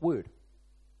understand God's word.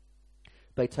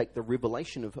 They take the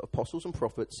revelation of apostles and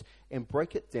prophets and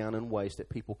break it down in ways that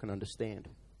people can understand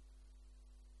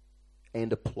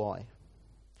and apply.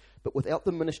 But without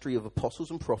the ministry of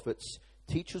apostles and prophets,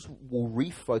 teachers will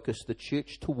refocus the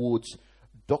church towards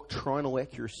doctrinal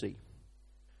accuracy,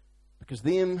 because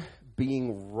them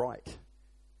being right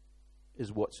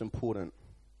is what's important.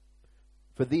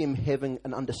 For them, having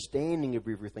an understanding of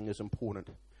everything is important,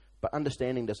 but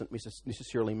understanding doesn't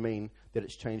necessarily mean that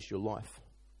it's changed your life.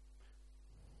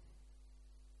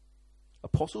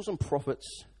 Apostles and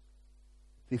prophets,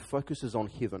 their focus is on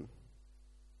heaven.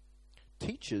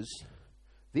 Teachers,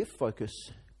 their focus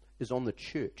is on the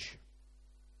church.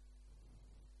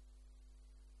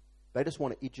 They just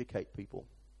want to educate people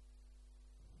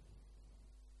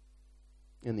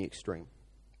in the extreme.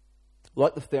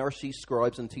 Like the Pharisees,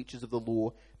 scribes, and teachers of the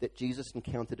law that Jesus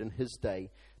encountered in his day,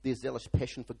 their zealous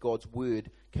passion for God's word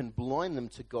can blind them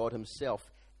to God himself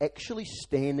actually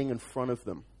standing in front of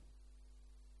them.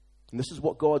 And this is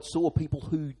what God saw.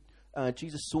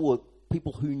 Jesus saw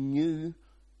people who knew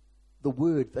the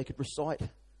word. They could recite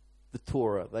the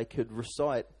Torah. They could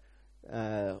recite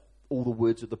all the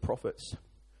words of the prophets.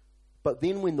 But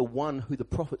then when the one who the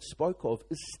prophet spoke of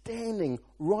is standing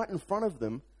right in front of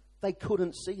them, they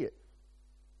couldn't see it.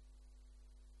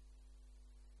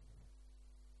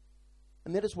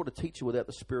 And that is what a teacher without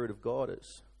the Spirit of God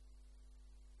is.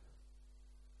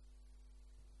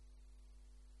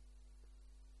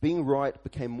 Being right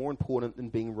became more important than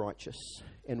being righteous,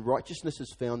 and righteousness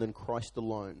is found in Christ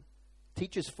alone.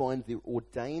 Teachers find their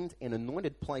ordained and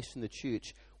anointed place in the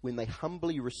church when they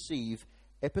humbly receive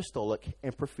apostolic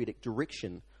and prophetic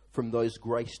direction from those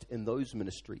graced in those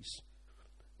ministries.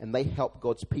 And they help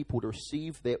God's people to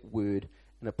receive that word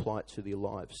and apply it to their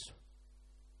lives.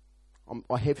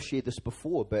 I have shared this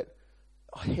before, but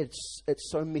it's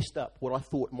so messed up what I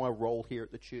thought my role here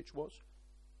at the church was.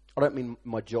 I don't mean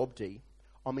my job, D.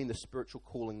 I mean the spiritual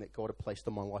calling that God had placed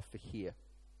on my life for here.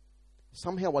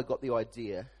 Somehow I got the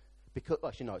idea,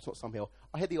 it's not somehow.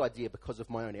 I had the idea because of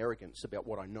my own arrogance about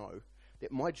what I know,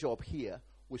 that my job here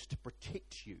was to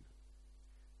protect you.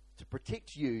 To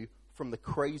protect you from the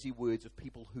crazy words of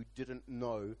people who didn't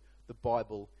know the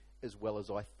Bible as well as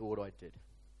I thought I did.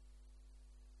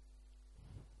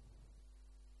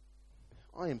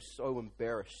 I am so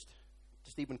embarrassed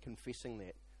just even confessing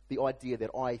that. The idea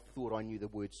that I thought I knew the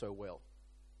word so well,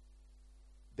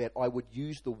 that I would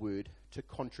use the word to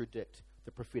contradict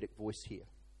the prophetic voice here.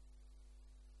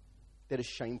 That is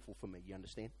shameful for me, you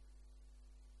understand?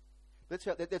 That's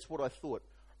what I thought.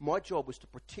 My job was to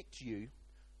protect you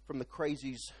from the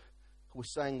crazies who were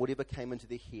saying whatever came into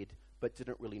their head but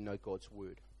didn't really know God's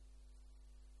word.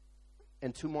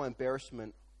 And to my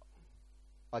embarrassment,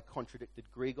 I contradicted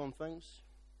Greg on things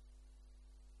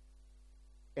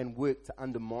and worked to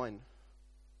undermine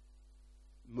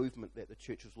movement that the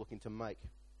church was looking to make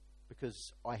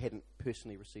because I hadn't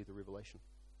personally received the revelation.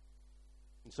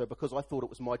 And so because I thought it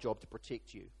was my job to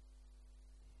protect you,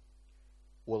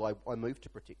 well, I moved to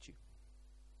protect you.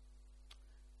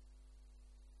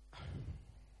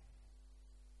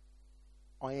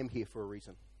 I am here for a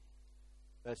reason.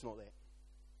 That's not that.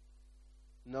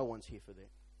 No one's here for that.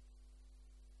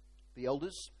 The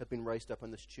elders have been raised up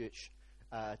in this church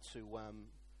to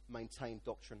maintain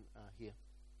doctrine here.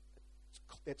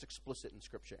 That's explicit in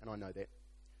Scripture, and I know that.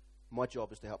 My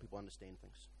job is to help people understand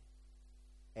things.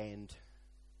 And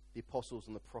the apostles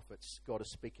and the prophets, God is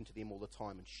speaking to them all the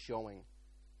time and showing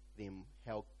them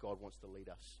how God wants to lead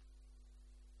us.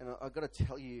 And I've got to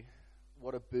tell you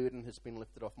what a burden has been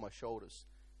lifted off my shoulders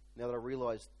now that I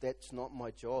realize that's not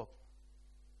my job.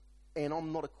 And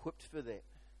I'm not equipped for that.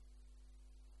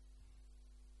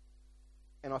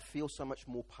 And I feel so much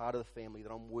more part of the family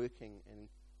that I'm working in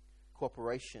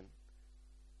cooperation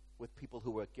with people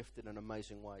who are gifted in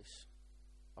amazing ways.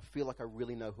 I feel like I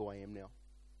really know who I am now.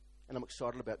 And I'm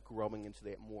excited about growing into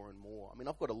that more and more. I mean,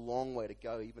 I've got a long way to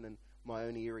go, even in my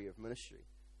own area of ministry.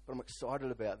 But I'm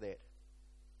excited about that.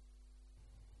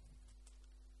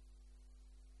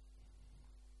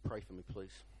 pray for me,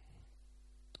 please?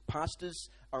 Pastors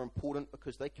are important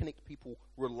because they connect people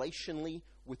relationally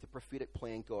with the prophetic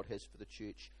plan God has for the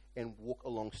church and walk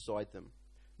alongside them,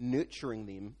 nurturing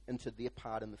them into their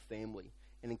part in the family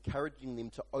and encouraging them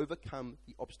to overcome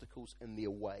the obstacles in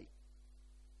their way.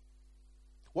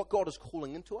 What God is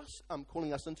calling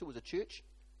us into as a church,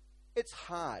 it's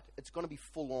hard. It's going to be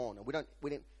full on, and we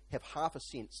don't have half a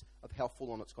sense of how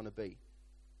full on it's going to be.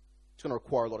 It's going to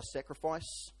require a lot of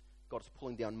sacrifice. God is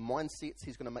pulling down mindsets.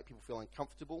 He's going to make people feel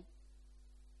uncomfortable.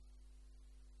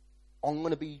 I'm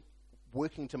going to be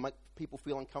working to make people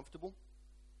feel uncomfortable,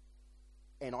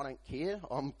 and I don't care.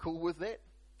 I'm cool with that.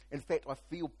 In fact, I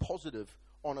feel positive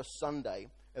on a Sunday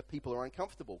if people are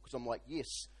uncomfortable, because I'm like,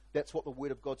 yes, that's what the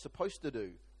Word of God's supposed to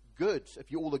do. Good. If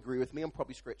you all agree with me, I'm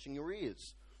probably scratching your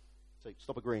ears. So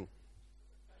stop agreeing.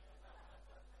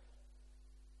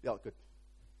 Yeah, good.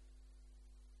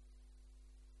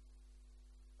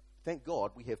 Thank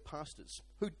God we have pastors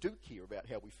who do care about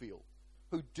how we feel,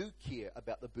 who do care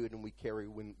about the burden we carry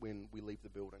when we leave the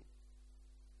building.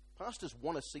 Pastors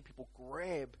want to see people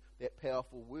grab that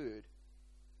powerful word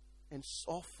and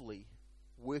softly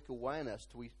work away on us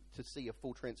to see a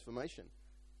full transformation.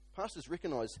 Pastors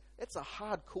recognize that's a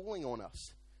hard calling on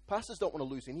us. Pastors don't want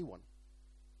to lose anyone.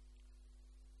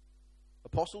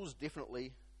 Apostles,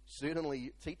 definitely,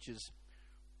 certainly teachers,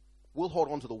 will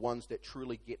hold on to the ones that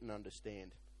truly get and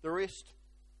understand. The rest,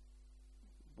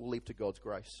 we'll leave to God's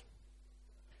grace.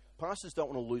 Pastors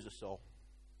don't want to lose a soul.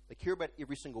 They care about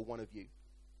every single one of you.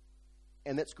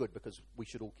 And that's good, because we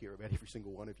should all care about every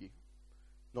single one of you,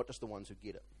 not just the ones who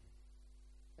get it.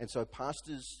 And so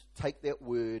pastors take that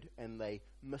word and they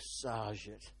massage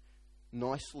it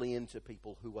nicely into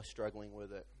people who are struggling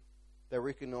with it. They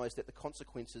recognize that the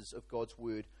consequences of God's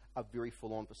word are very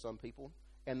full on for some people,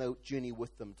 and they'll journey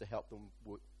with them to help them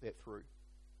work that through.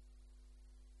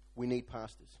 We need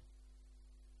pastors.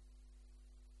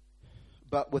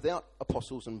 But without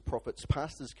apostles and prophets,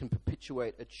 pastors can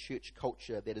perpetuate a church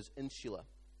culture that is insular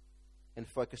and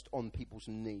focused on people's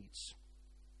needs.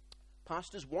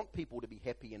 Pastors want people to be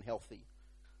happy and healthy,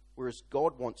 whereas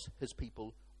God wants his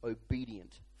people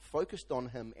obedient, focused on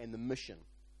him and the mission.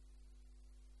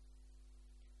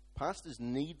 Pastors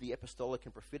need the apostolic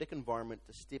and prophetic environment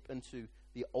to step into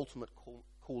the ultimate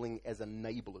calling as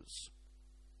enablers.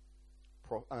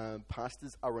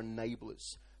 Pastors are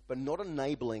enablers, but not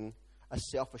enabling a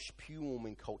selfish,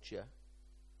 pew-warming culture,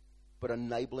 but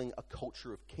enabling a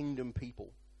culture of kingdom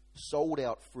people, sold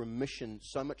out for a mission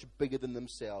so much bigger than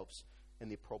themselves and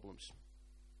their problems.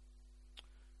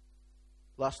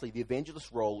 Lastly, the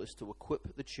evangelist's role is to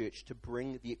equip the church to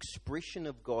bring the expression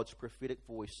of God's prophetic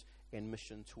voice and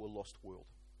mission to a lost world.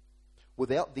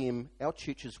 Without them, our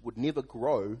churches would never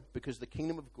grow, because the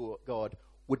kingdom of God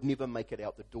would never make it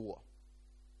out the door.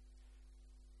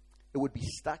 It would be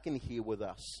stuck in here with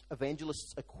us.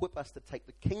 Evangelists equip us to take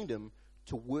the kingdom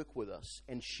to work with us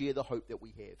and share the hope that we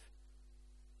have.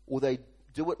 Or they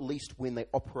do at least when they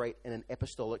operate in an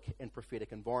apostolic and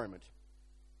prophetic environment.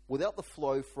 Without the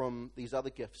flow from these other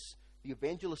gifts, the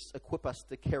evangelists equip us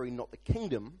to carry not the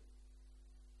kingdom,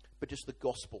 but just the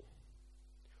gospel,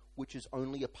 which is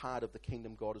only a part of the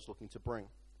kingdom God is looking to bring.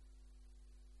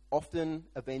 Often,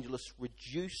 evangelists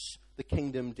reduce the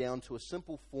kingdom down to a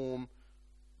simple form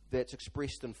that's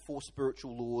expressed in 4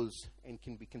 spiritual laws and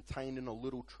can be contained in a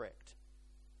little tract.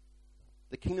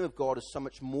 The kingdom of God is so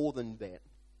much more than that.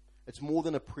 It's more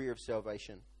than a prayer of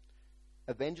salvation.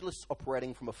 Evangelists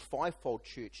operating from a 5-fold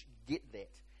church get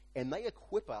that, and they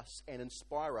equip us and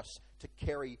inspire us to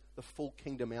carry the full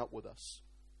kingdom out with us.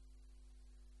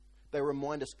 They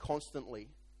remind us constantly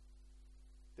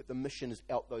that the mission is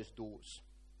out those doors,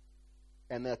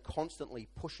 and they're constantly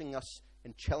pushing us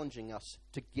and challenging us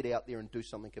to get out there and do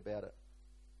something about it.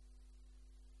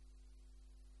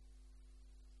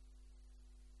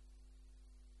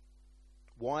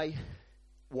 Why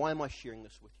am I sharing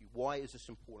this with you? Why is this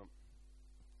important?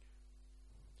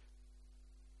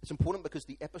 It's important because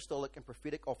the apostolic and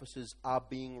prophetic offices are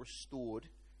being restored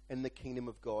in the kingdom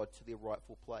of God to their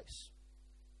rightful place.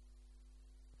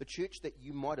 The church that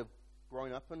you might have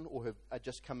grown up in or are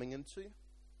just coming into,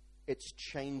 it's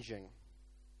changing.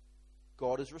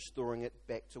 God is restoring it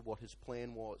back to what his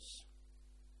plan was.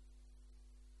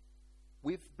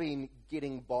 We've been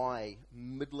getting by,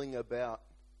 middling about,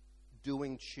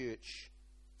 doing church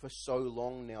for so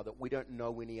long now that we don't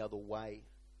know any other way.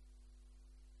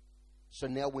 So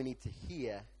now we need to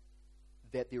hear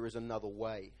that there is another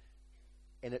way.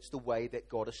 And it's the way that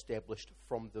God established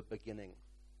from the beginning.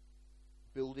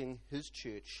 Building his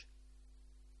church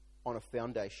on a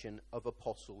foundation of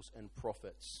apostles and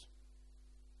prophets.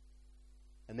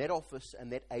 And that office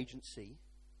and that agency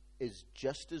is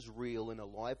just as real and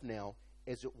alive now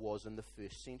as it was in the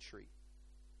first century.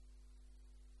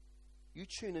 You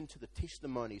tune into the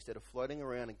testimonies that are floating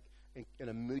around and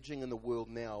emerging in the world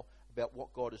now about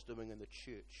what God is doing in the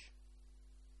church.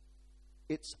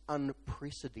 It's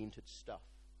unprecedented stuff.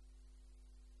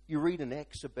 You read in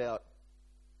Acts about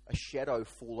a shadow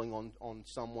falling on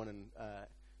someone and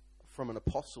from an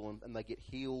apostle and they get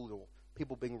healed, or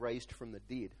people being raised from the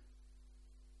dead.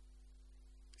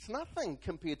 It's nothing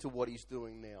compared to what he's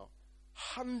doing now.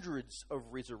 Hundreds of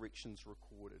resurrections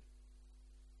recorded.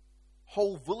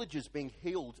 Whole villages being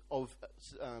healed of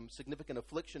significant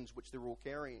afflictions which they're all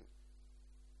carrying.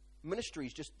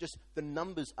 Ministries, just the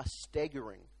numbers are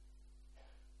staggering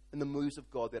in the moves of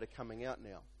God that are coming out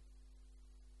now.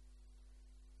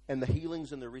 And the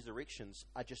healings and the resurrections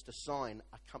are just a sign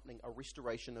accompanying a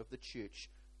restoration of the church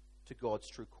to God's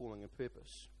true calling and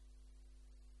purpose.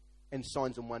 And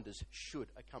signs and wonders should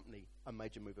accompany a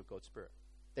major move of God's Spirit.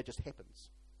 That just happens.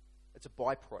 It's a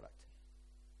byproduct.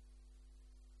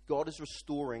 God is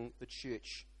restoring the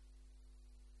church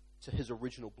to his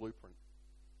original blueprint.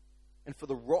 And for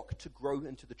the rock to grow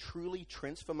into the truly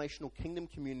transformational kingdom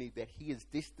community that he has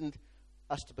destined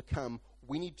us to become,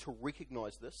 we need to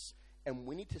recognize this, and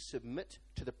we need to submit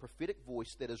to the prophetic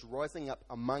voice that is rising up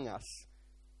among us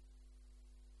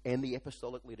and the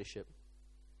apostolic leadership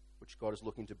which God is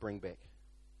looking to bring back.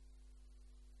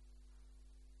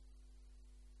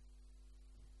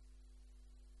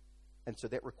 And so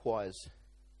that requires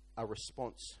a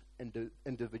response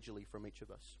individually from each of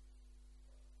us.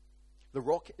 The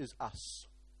rock is us.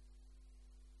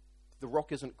 The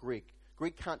rock isn't Greg.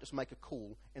 Greg can't just make a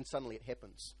call and suddenly it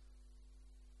happens.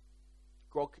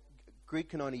 Greg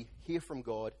can only hear from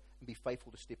God and be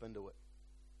faithful to step into it.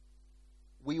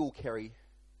 We all carry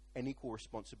an equal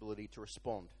responsibility to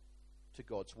respond to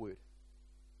God's word.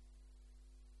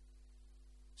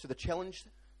 So the challenge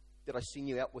that I send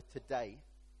you out with today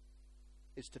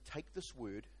is to take this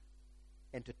word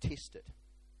and to test it,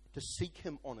 to seek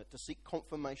him on it, to seek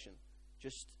confirmation,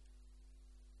 just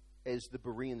as the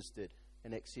Bereans did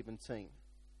in Acts 17.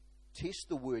 Test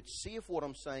the word, see if what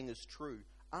I'm saying is true.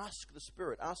 Ask the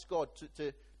Spirit, ask God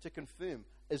to confirm,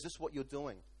 is this what you're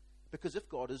doing? Because if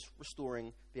God is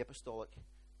restoring the apostolic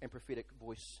and prophetic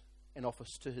voice and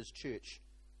office to his church,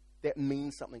 that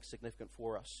means something significant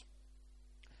for us.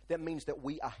 That means that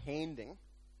we are handing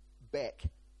back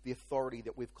the authority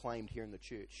that we've claimed here in the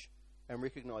church and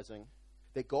recognizing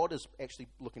that God is actually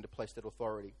looking to place that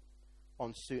authority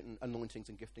on certain anointings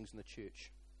and giftings in the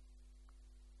church.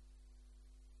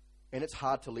 And it's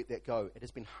hard to let that go. It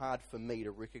has been hard for me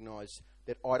to recognize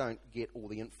that I don't get all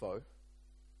the info,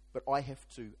 but I have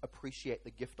to appreciate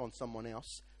the gift on someone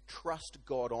else, trust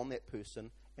God on that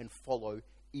person, and follow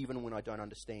even when I don't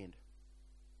understand.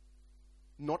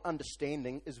 Not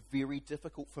understanding is very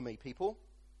difficult for me, people.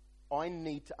 I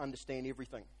need to understand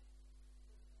everything.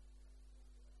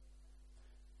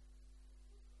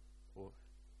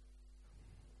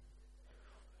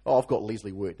 Oh, I've got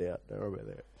Leslie worked out. Don't worry about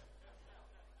that.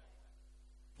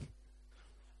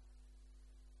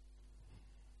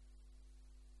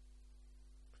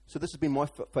 So this has been my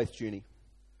faith journey,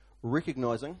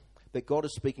 recognizing that God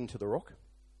is speaking to the rock,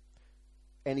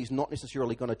 and he's not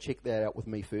necessarily going to check that out with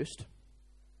me first.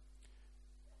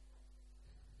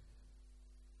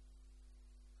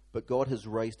 But God has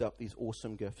raised up these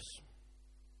awesome gifts,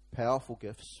 powerful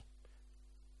gifts,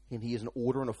 and he has an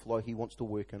order and a flow he wants to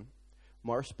work in.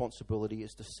 My responsibility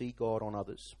is to see God on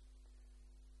others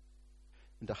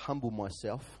and to humble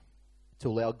myself to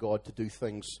allow God to do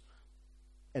things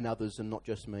in others and not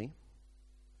just me.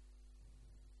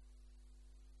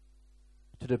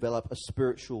 To develop a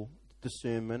spiritual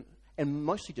discernment and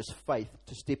mostly just faith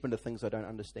to step into things I don't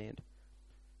understand.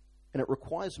 And it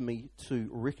requires me to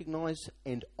recognize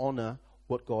and honor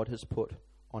what God has put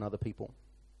on other people.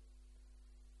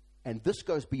 And this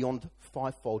goes beyond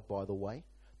fivefold, by the way.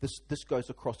 This goes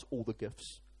across all the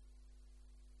gifts.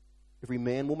 Every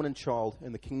man, woman, and child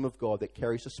in the kingdom of God that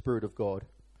carries the Spirit of God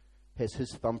has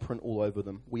his thumbprint all over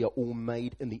them. We are all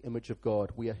made in the image of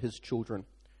God. We are his children.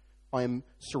 I am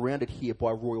surrounded here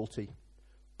by royalty.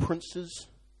 Princes,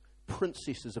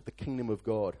 princesses of the kingdom of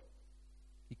God.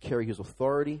 You carry his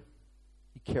authority.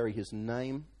 You carry his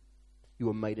name. You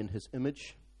are made in his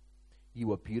image.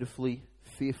 You are beautifully,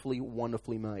 fearfully,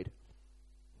 wonderfully made.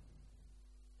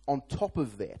 On top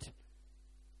of that,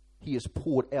 he has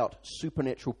poured out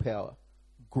supernatural power,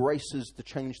 graces to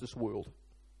change this world.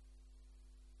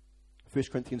 1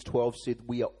 Corinthians 12 said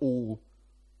we are all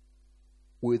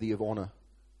worthy of honor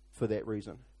for that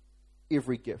reason.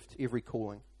 Every gift, every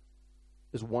calling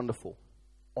is wonderful,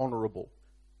 honorable.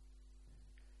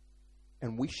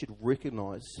 And we should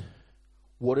recognize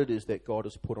what it is that God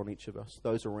has put on each of us,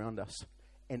 those around us,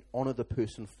 and honor the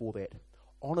person for that.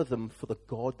 Honor them for the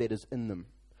God that is in them.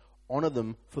 Honor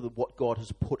them for what God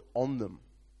has put on them.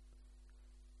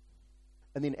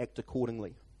 And then act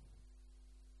accordingly.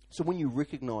 So when you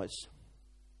recognize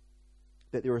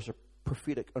that there is a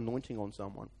prophetic anointing on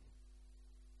someone,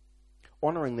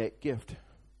 honoring that gift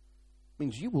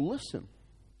means you will listen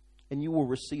and you will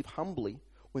receive humbly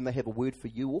when they have a word for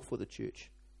you or for the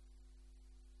church.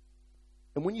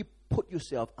 And when you put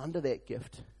yourself under that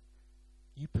gift,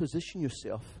 you position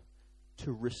yourself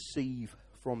to receive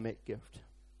from that gift.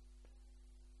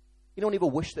 You don't ever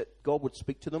wish that God would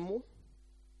speak to them more?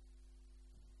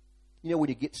 You know, when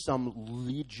you get some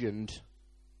legend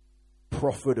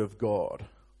prophet of God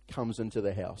comes into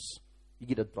the house, you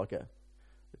get a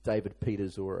David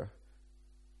Peters or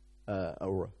a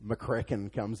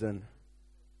McGregor comes in.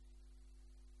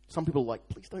 Some people are like,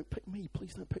 please don't pick me,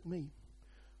 please don't pick me.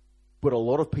 But a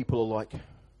lot of people are like,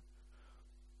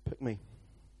 pick me.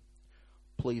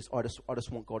 Please, I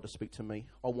just want God to speak to me.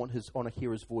 I want to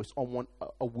hear his voice. I want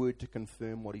a word to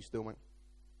confirm what he's doing.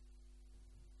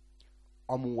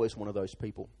 I'm always one of those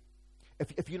people.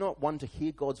 If you're not one to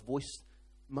hear God's voice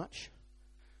much,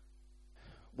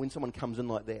 when someone comes in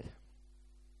like that,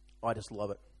 I just love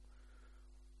it.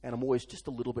 And I'm always just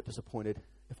a little bit disappointed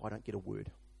if I don't get a word.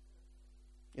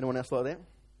 Anyone else like that?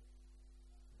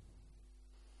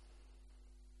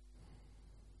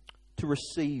 To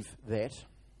receive that,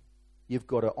 you've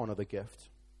got to honor the gift.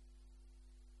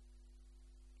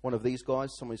 One of these guys,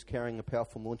 someone who's carrying a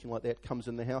powerful anointing like that, comes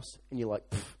in the house, and you're like,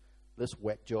 this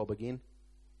whack job again.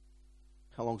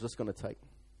 How long is this going to take?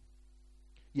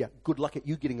 Yeah, good luck at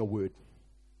you getting a word.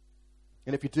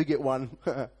 And if you do get one,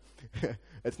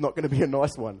 it's not going to be a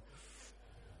nice one.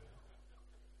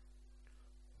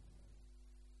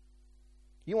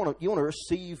 You want to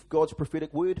receive God's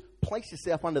prophetic word? Place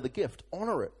yourself under the gift.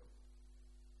 Honor it.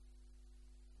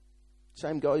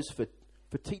 Same goes for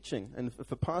teaching and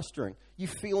for pastoring. You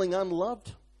feeling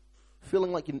unloved?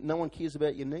 Feeling like no one cares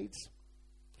about your needs?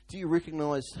 Do you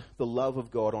recognize the love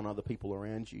of God on other people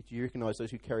around you? Do you recognize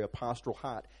those who carry a pastoral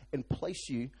heart and place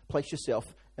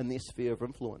yourself in their sphere of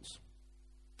influence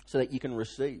so that you can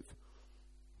receive?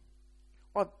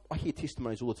 I hear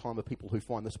testimonies all the time of people who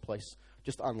find this place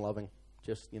just unloving.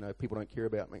 Just, people don't care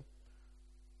about me.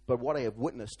 But what I have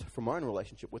witnessed from my own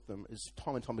relationship with them is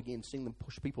time and time again seeing them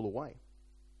push people away.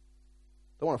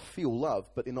 They want to feel love,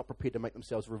 but they're not prepared to make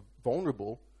themselves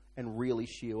vulnerable and really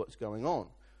share what's going on.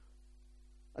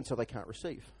 And so they can't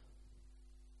receive.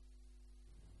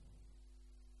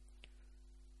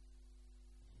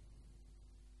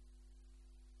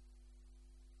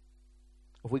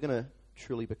 If we're going to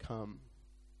truly become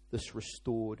this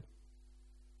restored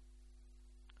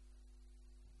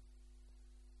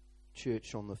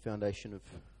church on the foundation of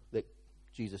that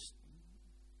Jesus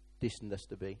destined us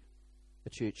to be, a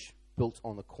church built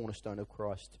on the cornerstone of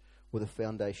Christ with a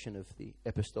foundation of the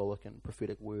apostolic and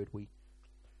prophetic word, we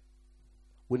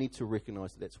need to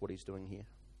recognize that that's what he's doing here.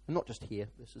 And not just here.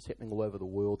 This is happening all over the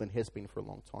world and has been for a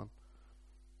long time.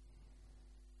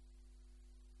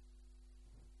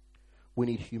 We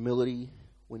need humility,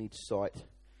 we need sight,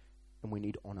 and we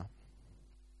need honor.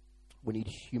 We need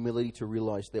humility to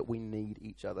realize that we need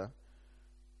each other.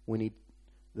 We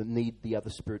need the other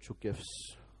spiritual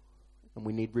gifts. And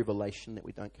we need revelation that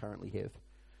we don't currently have.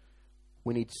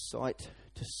 We need sight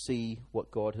to see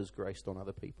what God has graced on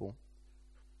other people.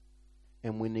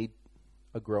 And we need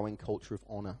a growing culture of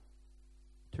honor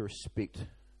to respect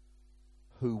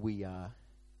who we are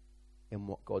and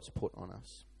what God's put on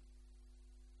us.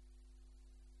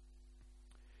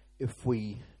 If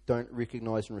we don't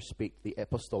recognize and respect the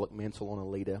apostolic mantle on a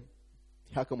leader,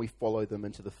 how can we follow them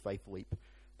into the faith leap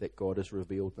that God has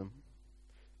revealed them?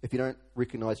 If you don't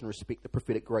recognize and respect the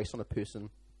prophetic grace on a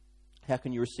person, how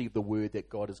can you receive the word that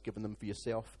God has given them for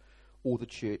yourself or the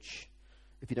church?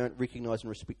 If you don't recognize and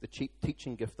respect the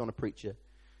teaching gift on a preacher,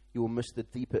 you will miss the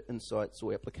deeper insights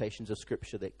or applications of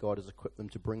Scripture that God has equipped them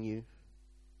to bring you.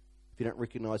 If you don't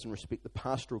recognize and respect the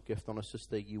pastoral gift on a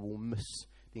sister, you will miss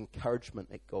the encouragement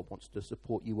that God wants to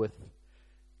support you with.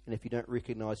 And if you don't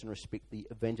recognize and respect the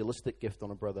evangelistic gift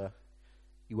on a brother,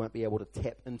 you won't be able to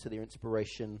tap into their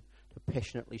inspiration to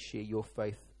passionately share your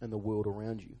faith in the world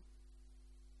around you.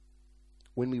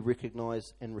 When we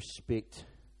recognize and respect,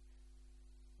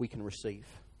 we can receive.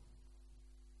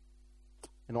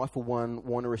 And I, for one,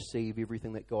 want to receive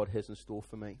everything that God has in store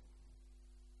for me.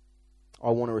 I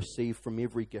want to receive from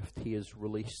every gift he has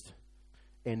released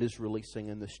and is releasing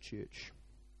in this church.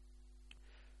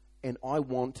 And I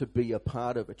want to be a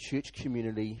part of a church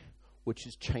community which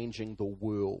is changing the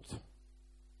world.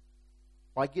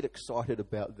 I get excited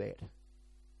about that.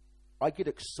 I get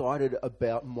excited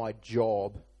about my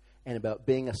job and about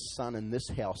being a son in this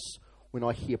house when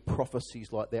I hear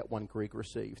prophecies like that one Greg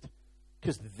received.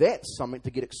 Because that's something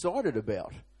to get excited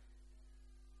about.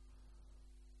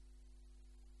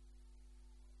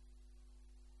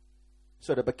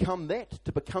 So to become that,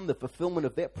 to become the fulfillment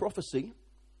of that prophecy,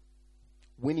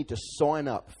 we need to sign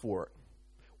up for it.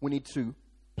 We need to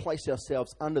place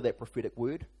ourselves under that prophetic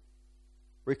word,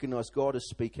 recognize God is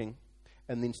speaking,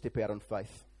 and then step out in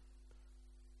faith.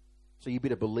 So you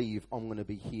better believe I'm going to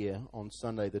be here on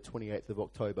Sunday the 28th of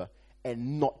October,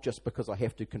 and not just because I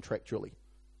have to contractually.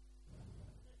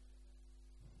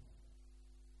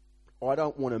 I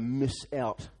don't want to miss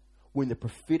out when the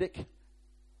prophetic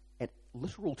and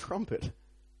literal trumpet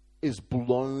is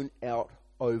blown out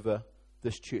over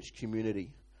this church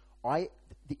community.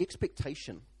 The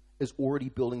expectation is already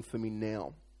building for me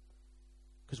now.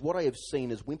 Because what I have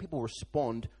seen is when people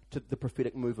respond to the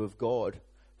prophetic move of God,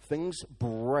 things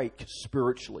break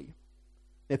spiritually.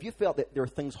 Now, if you felt that there are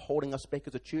things holding us back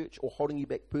as a church or holding you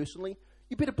back personally,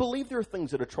 you better believe there are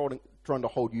things that are trying to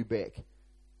hold you back.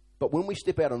 But when we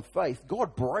step out in faith,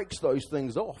 God breaks those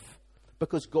things off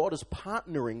because God is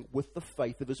partnering with the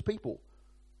faith of his people.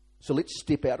 So let's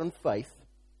step out in faith.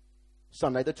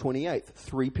 Sunday the 28th,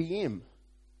 3 p.m.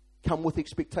 Come with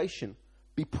expectation.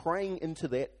 Be praying into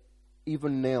that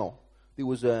even now. There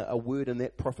was a word in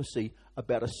that prophecy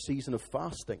about a season of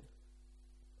fasting.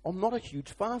 I'm not a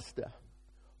huge faster,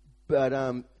 but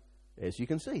as you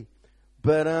can see.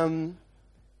 But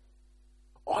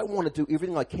I want to do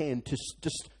everything I can to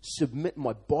just submit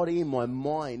my body and my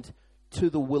mind to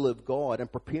the will of God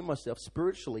and prepare myself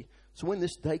spiritually. So when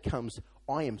this day comes,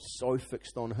 I am so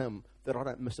fixed on him that I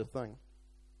don't miss a thing.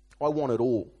 I want it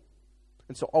all.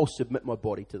 And so I'll submit my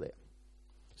body to that.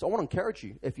 So I want to encourage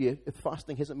you, if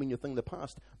fasting hasn't been your thing in the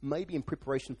past, maybe in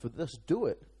preparation for this, do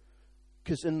it.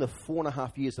 Because in the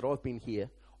 4.5 years that I've been here,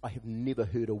 I have never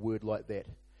heard a word like that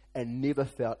and never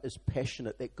felt as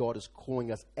passionate that God is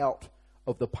calling us out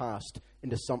of the past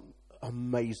into some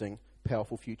amazing,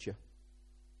 powerful future.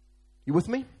 You with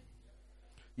me?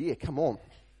 Yeah, come on.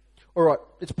 All right,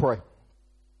 let's pray.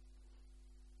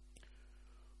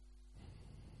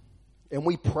 And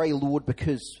we pray, Lord,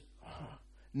 because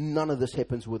none of this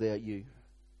happens without you.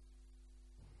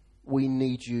 We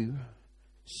need you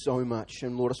so much.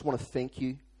 And Lord, I just want to thank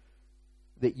you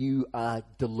that you are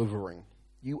delivering.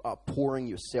 You are pouring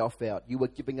yourself out. You are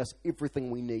giving us everything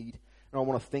we need. And I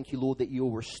want to thank you, Lord, that you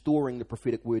are restoring the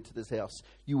prophetic word to this house.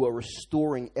 You are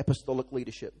restoring apostolic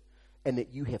leadership. And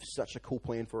that you have such a cool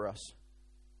plan for us.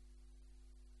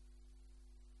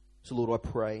 So, Lord, I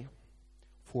pray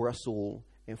for us all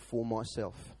and for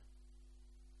myself,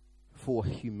 for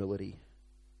humility,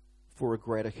 for a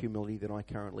greater humility than I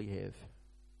currently have.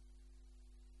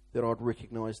 That I'd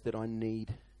recognize that I need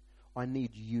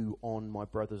you on my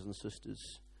brothers and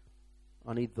sisters.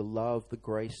 I need the love, the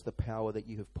grace, the power that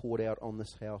you have poured out on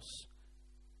this house.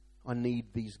 I need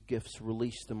these gifts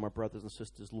released in my brothers and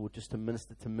sisters, Lord, just to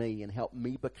minister to me and help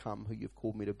me become who you've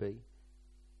called me to be.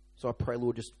 So I pray,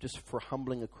 Lord, just for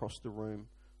humbling across the room,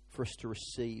 for us to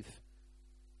receive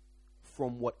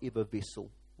from whatever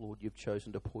vessel, Lord, you've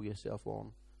chosen to pour yourself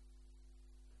on.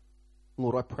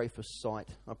 Lord, I pray for sight.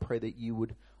 I pray that you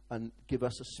would give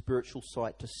us a spiritual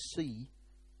sight to see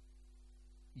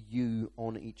you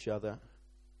on each other.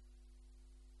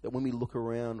 That when we look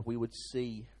around, we would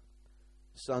see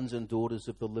sons and daughters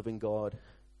of the living God,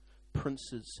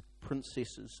 princes,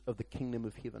 princesses of the kingdom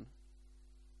of heaven.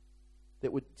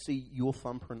 That would see your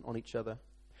thumbprint on each other.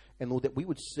 And Lord, that we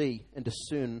would see and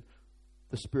discern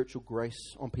the spiritual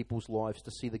grace on people's lives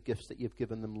to see the gifts that you've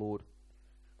given them, Lord.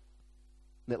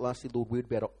 And that lastly, Lord, we'd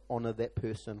be able to honor that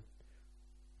person,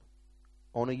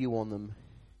 honor you on them,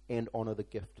 and honor the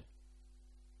gift.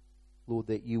 Lord,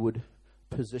 that you would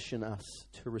position us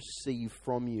to receive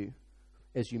from you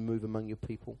as you move among your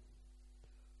people.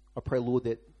 I pray, Lord,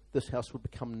 that this house would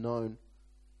become known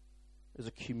as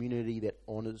a community that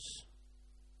honors.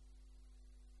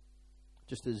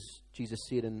 Just as Jesus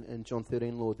said in John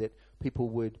 13, Lord, that people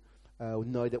would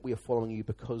know that we are following you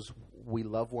because we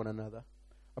love one another.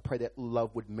 I pray that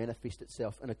love would manifest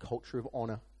itself in a culture of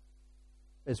honor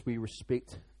as we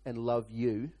respect and love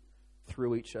you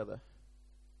through each other.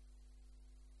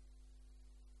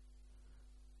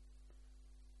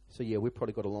 So yeah, we've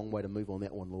probably got a long way to move on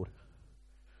that one, Lord.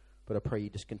 But I pray you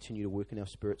just continue to work in our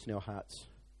spirits and our hearts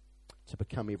to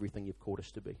become everything you've called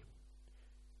us to be.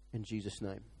 In Jesus'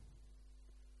 name.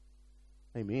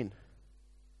 Amen.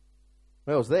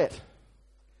 How was that?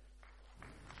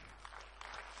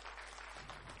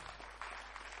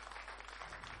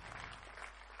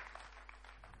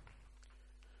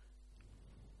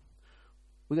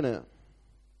 I'm going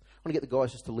to get the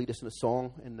guys just to lead us in a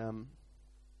song, and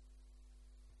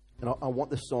I want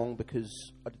this song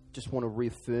because I just want to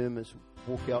reaffirm as we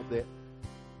walk out that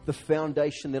the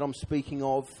foundation that I'm speaking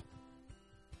of,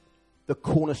 the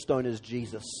cornerstone is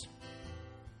Jesus.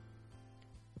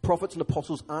 The prophets and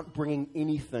apostles aren't bringing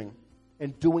anything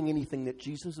and doing anything that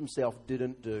Jesus himself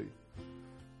didn't do.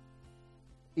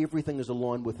 Everything is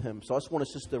aligned with him. So I just want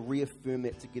us just to reaffirm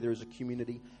that together as a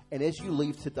community. And as you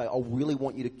leave today, I really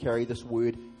want you to carry this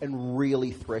word and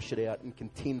really thrash it out and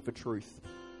contend for truth.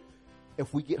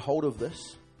 If we get hold of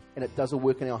this and it doesn't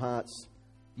work in our hearts,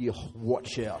 you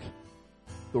watch out.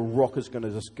 The rock is going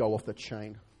to just go off the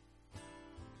chain.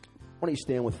 Why don't you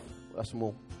stand with us and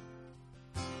we'll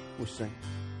sing.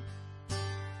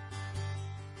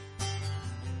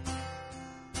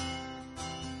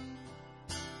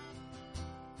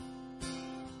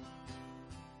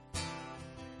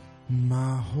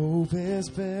 My hope is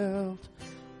built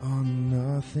on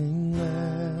nothing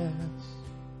less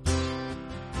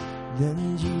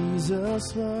than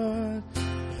Jesus' blood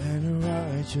and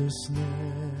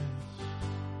righteousness.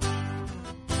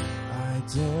 I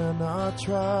dare not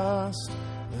trust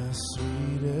the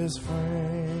sweetest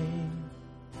frame,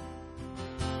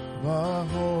 but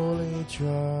wholly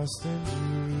trust in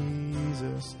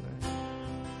Jesus' name.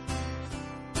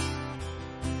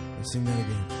 Let's sing that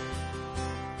again.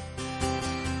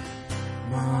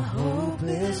 My hope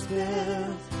is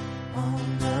built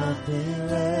on nothing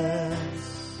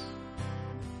less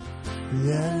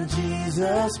than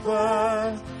Jesus'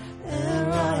 blood and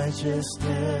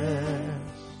righteousness.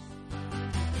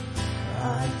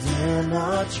 I dare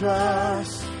not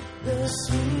trust the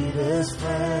sweetest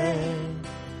frame,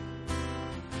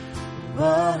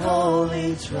 but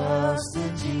wholly trust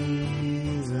in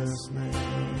Jesus'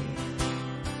 name.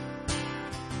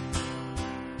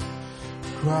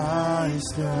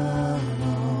 Christ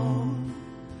alone,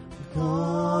 the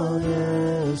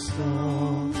cornerstone,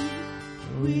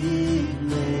 weak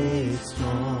made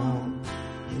strong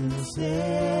in the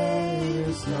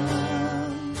Savior's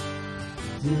love.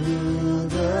 Through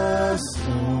the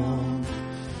storm,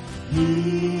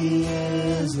 He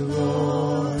is the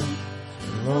Lord,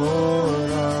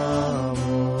 Lord of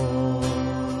all.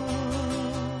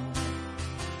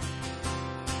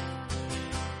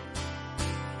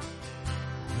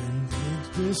 When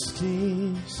tempest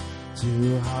seems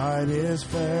to hide His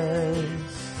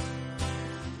face,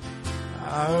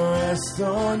 I rest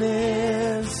on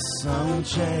His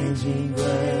unchanging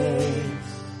grace.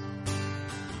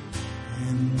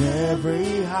 In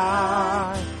every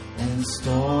high and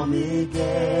stormy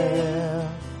gale,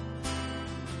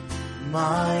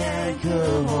 my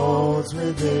anchor holds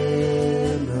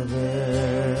within the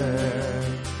veil.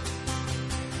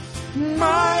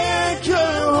 My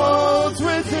anchor holds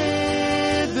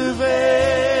within the veil.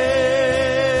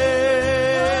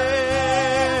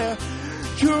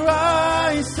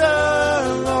 Christ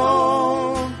alone,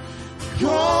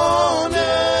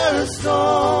 cornerstone,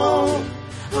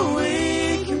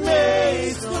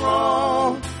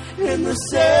 in the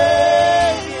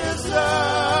Savior's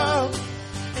love,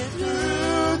 and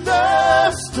through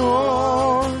the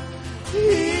storm, He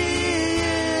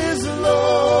is the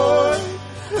Lord,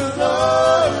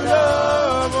 Lord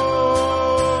of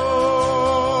all.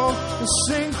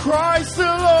 Sing Christ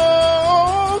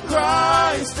alone,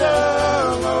 Christ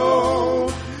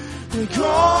alone, the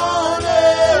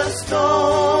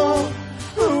cornerstone,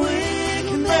 weak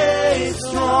made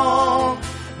strong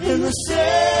in the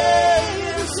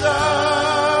Savior's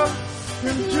love,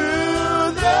 and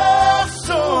through the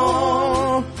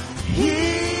storm, He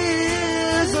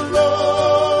is the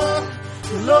Lord,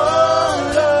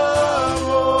 Lord of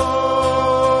all.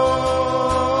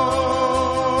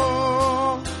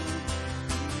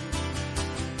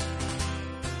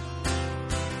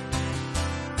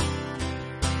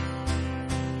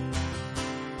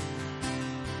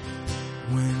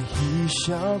 When He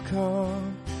shall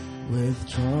come with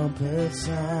trumpet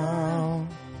sound,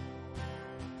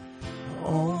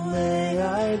 oh, may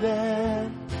I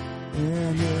then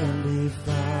in Him be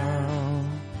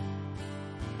found,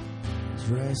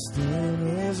 dressed in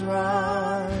His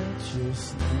righteousness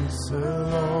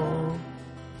alone,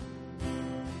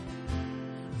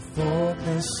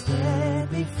 faultless stand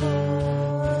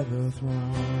before the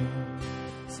throne.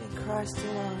 Sing Christ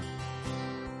alone,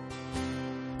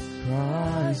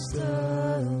 Christ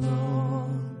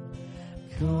alone,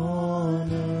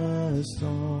 cornerstone,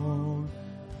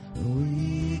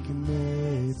 weak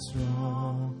made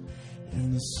strong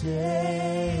in the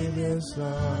Savior's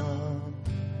love.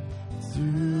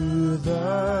 Through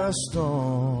the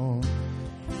storm,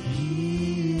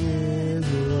 He is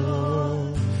the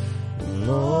Lord,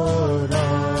 Lord.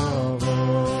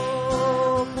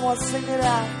 on, sing it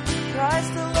out.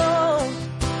 Christ alone.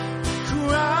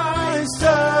 Christ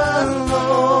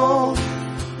alone,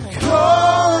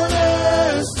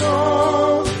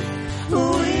 cornerstone,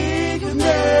 weak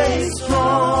made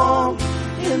strong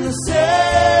in the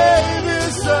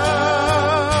Savior's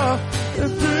love,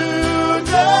 and through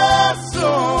the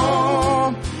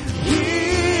storm, He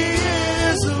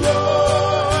is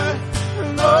Lord,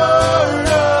 Lord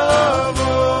of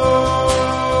all.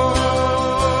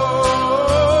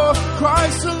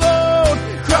 Christ alone,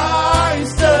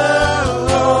 Christ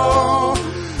alone,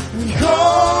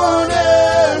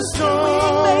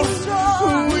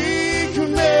 cornerstone, weak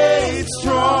made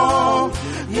strong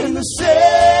in the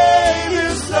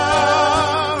Savior's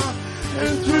love,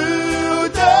 and through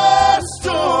the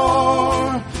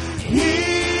storm, He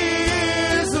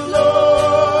is the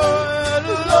Lord,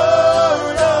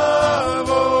 Lord of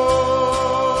all,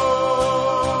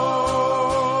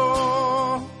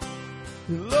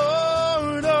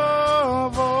 Lord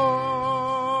of all.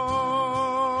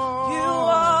 You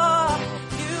are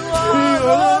You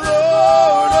are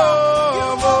Lord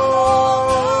of all.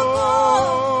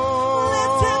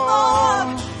 Lift him up.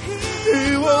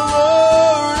 You are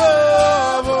Lord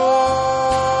of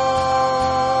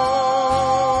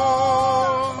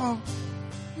all.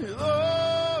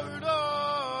 Lord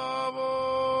of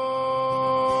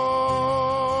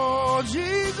all.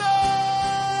 Jesus.